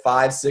only get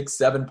 5, 6,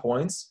 7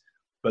 points,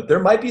 but there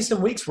might be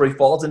some weeks where he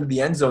falls into the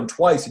end zone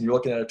twice and you're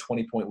looking at a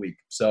 20-point week.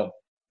 So,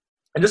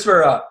 and just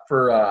for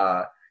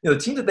the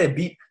teams that they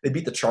beat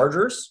the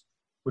Chargers,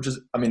 which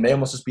is, I mean, they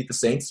almost just beat the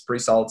Saints,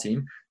 pretty solid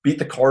team. Beat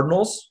the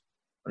Cardinals,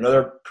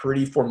 another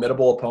pretty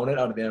formidable opponent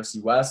out of the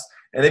NFC West.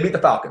 And they beat the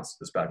Falcons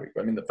this past week.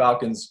 I mean, the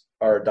Falcons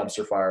are a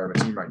dumpster fire of a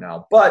team right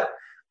now. But,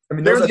 I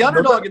mean, they were the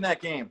underdog in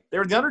that game. They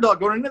were the underdog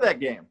going into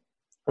that game.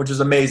 Which is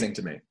amazing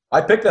to me.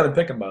 I picked them and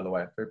picked them, by the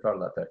way. Very proud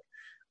of that pick.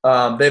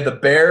 They have the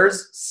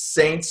Bears,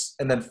 Saints,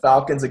 and then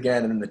Falcons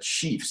again, and then the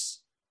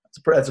Chiefs.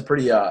 That's a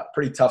pretty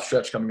tough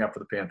stretch coming up for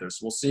the Panthers.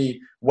 So we'll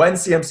see when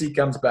CMC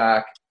comes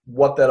back,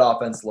 what that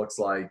offense looks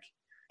like.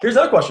 Here's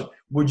another question.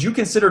 Would you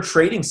consider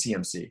trading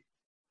CMC?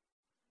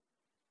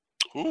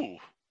 Ooh.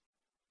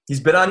 He's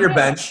been on your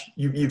bench.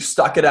 You've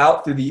stuck it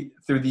out through the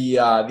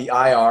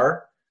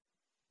IR.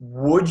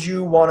 Would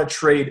you want to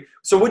trade?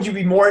 So would you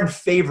be more in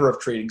favor of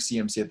trading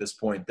CMC at this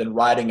point than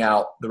riding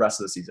out the rest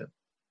of the season?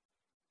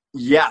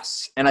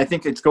 Yes, and I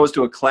think it goes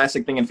to a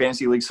classic thing in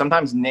fantasy leagues.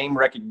 Sometimes name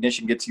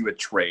recognition gets you a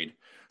trade.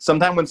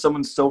 Sometimes when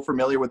someone's so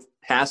familiar with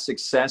past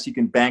success, you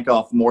can bank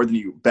off more than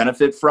you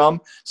benefit from.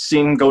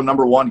 Seeing him go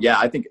number one, yeah,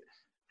 I think –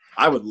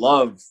 I would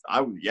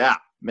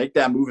make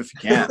that move if you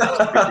can.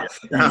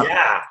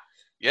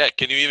 Yeah.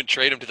 Can you even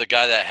trade him to the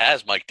guy that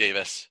has Mike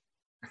Davis,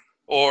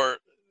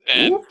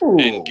 and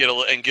get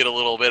a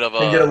little bit of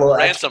a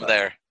ransom extra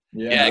there?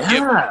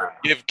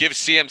 Give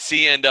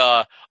CMC and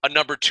a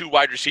number 2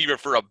 wide receiver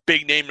for a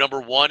big name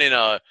number 1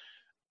 and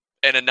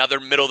another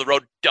middle of the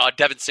road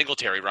Devin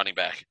Singletary running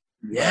back.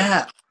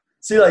 Yeah.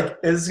 See,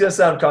 like, this is gonna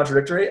sound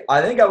contradictory.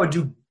 I think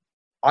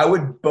I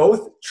would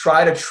both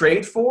try to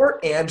trade for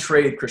and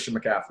trade Christian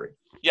McCaffrey.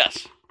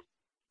 Yes.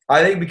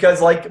 I think because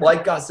like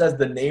God says,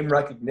 the name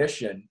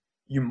recognition,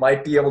 you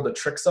might be able to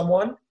trick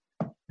someone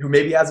who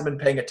maybe hasn't been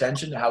paying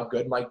attention to how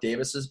good Mike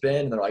Davis has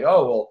been. And they're like,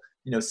 oh,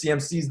 well,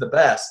 CMC's the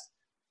best.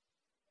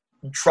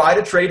 You try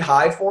to trade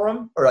high for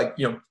him or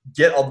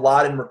get a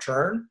lot in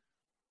return,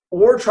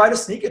 or try to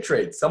sneak a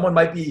trade. Someone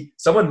might be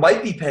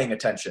paying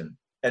attention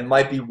and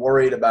might be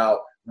worried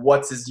about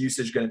what's his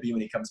usage going to be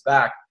when he comes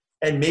back.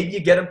 And maybe you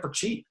get him for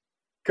cheap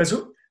because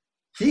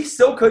he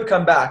still could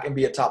come back and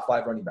be a top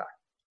 5 running back,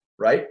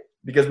 right?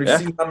 Because we've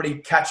seen how many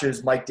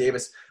catches Mike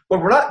Davis.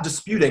 But we're not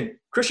disputing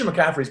Christian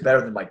McCaffrey's better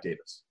than Mike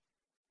Davis.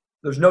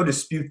 There's no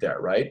dispute there,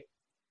 right?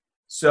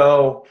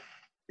 So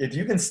if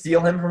you can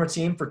steal him from a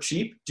team for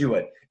cheap, do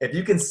it. If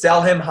you can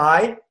sell him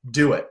high,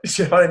 do it.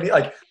 You know what I mean?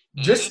 Like,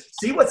 just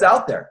see what's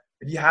out there.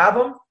 If you have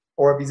him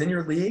or if he's in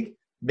your league,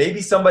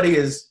 maybe somebody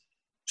is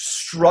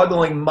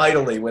struggling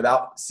mightily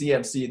without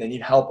CMC and they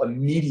need help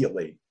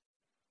immediately.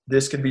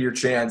 This could be your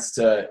chance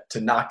to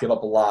not give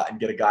up a lot and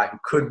get a guy who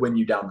could win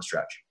you down the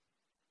stretch.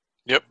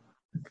 Yep.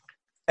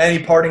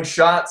 Any parting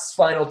shots,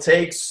 final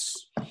takes?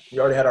 We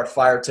already had our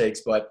fire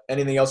takes, but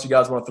anything else you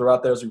guys want to throw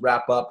out there as we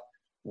wrap up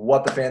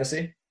What the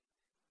Fantasy?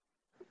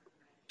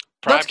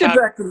 Let's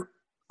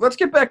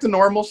get back to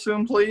normal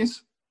soon,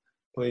 please.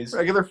 Please.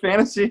 Regular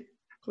fantasy.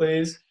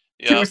 Please.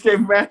 Yeah. Tuesday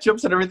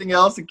matchups and everything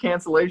else and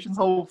cancellations,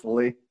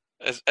 hopefully.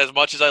 As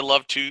much as I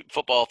love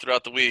football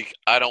throughout the week,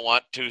 I don't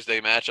want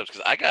Tuesday matchups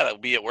because I got to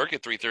be at work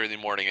at 3:30 in the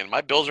morning, and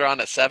my Bills are on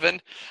at 7.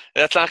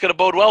 That's not going to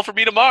bode well for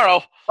me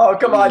tomorrow. Oh,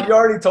 come on. You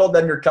already told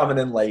them you're coming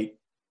in late.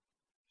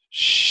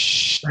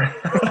 Shh.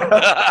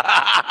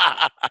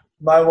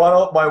 My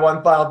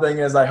one final thing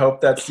is I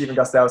hope that Steven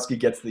Gostowski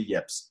gets the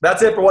yips.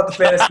 That's it for What the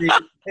Fantasy.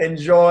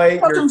 Enjoy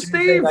your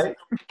Tuesday night.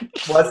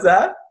 What's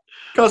that?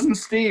 Cousin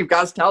Steve,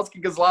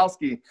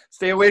 Gostowski.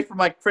 Stay away from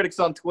my critics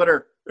on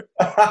Twitter.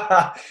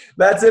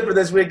 That's it for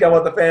this week on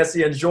What the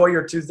Fantasy. Enjoy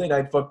your Tuesday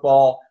night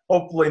football.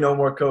 Hopefully no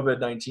more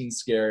COVID-19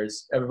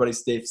 scares. Everybody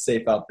stay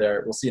safe out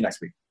there. We'll see you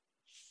next week.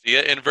 See you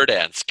in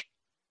Verdansk.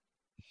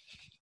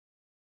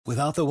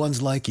 Without the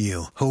ones like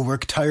you, who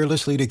work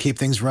tirelessly to keep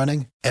things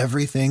running,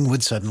 everything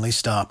would suddenly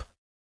stop.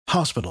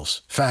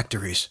 Hospitals,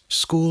 factories,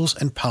 schools,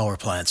 and power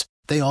plants,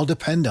 they all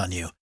depend on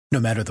you. No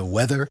matter the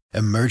weather,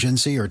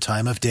 emergency, or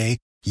time of day,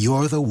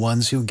 you're the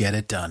ones who get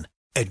it done.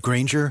 At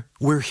Grainger,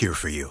 we're here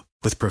for you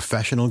with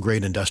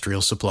professional-grade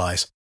industrial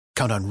supplies.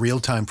 Count on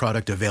real-time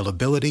product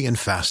availability and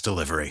fast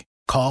delivery.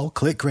 Call,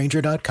 click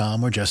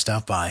Grainger.com, or just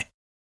stop by.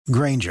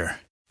 Grainger,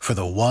 for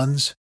the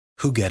ones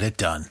who get it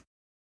done.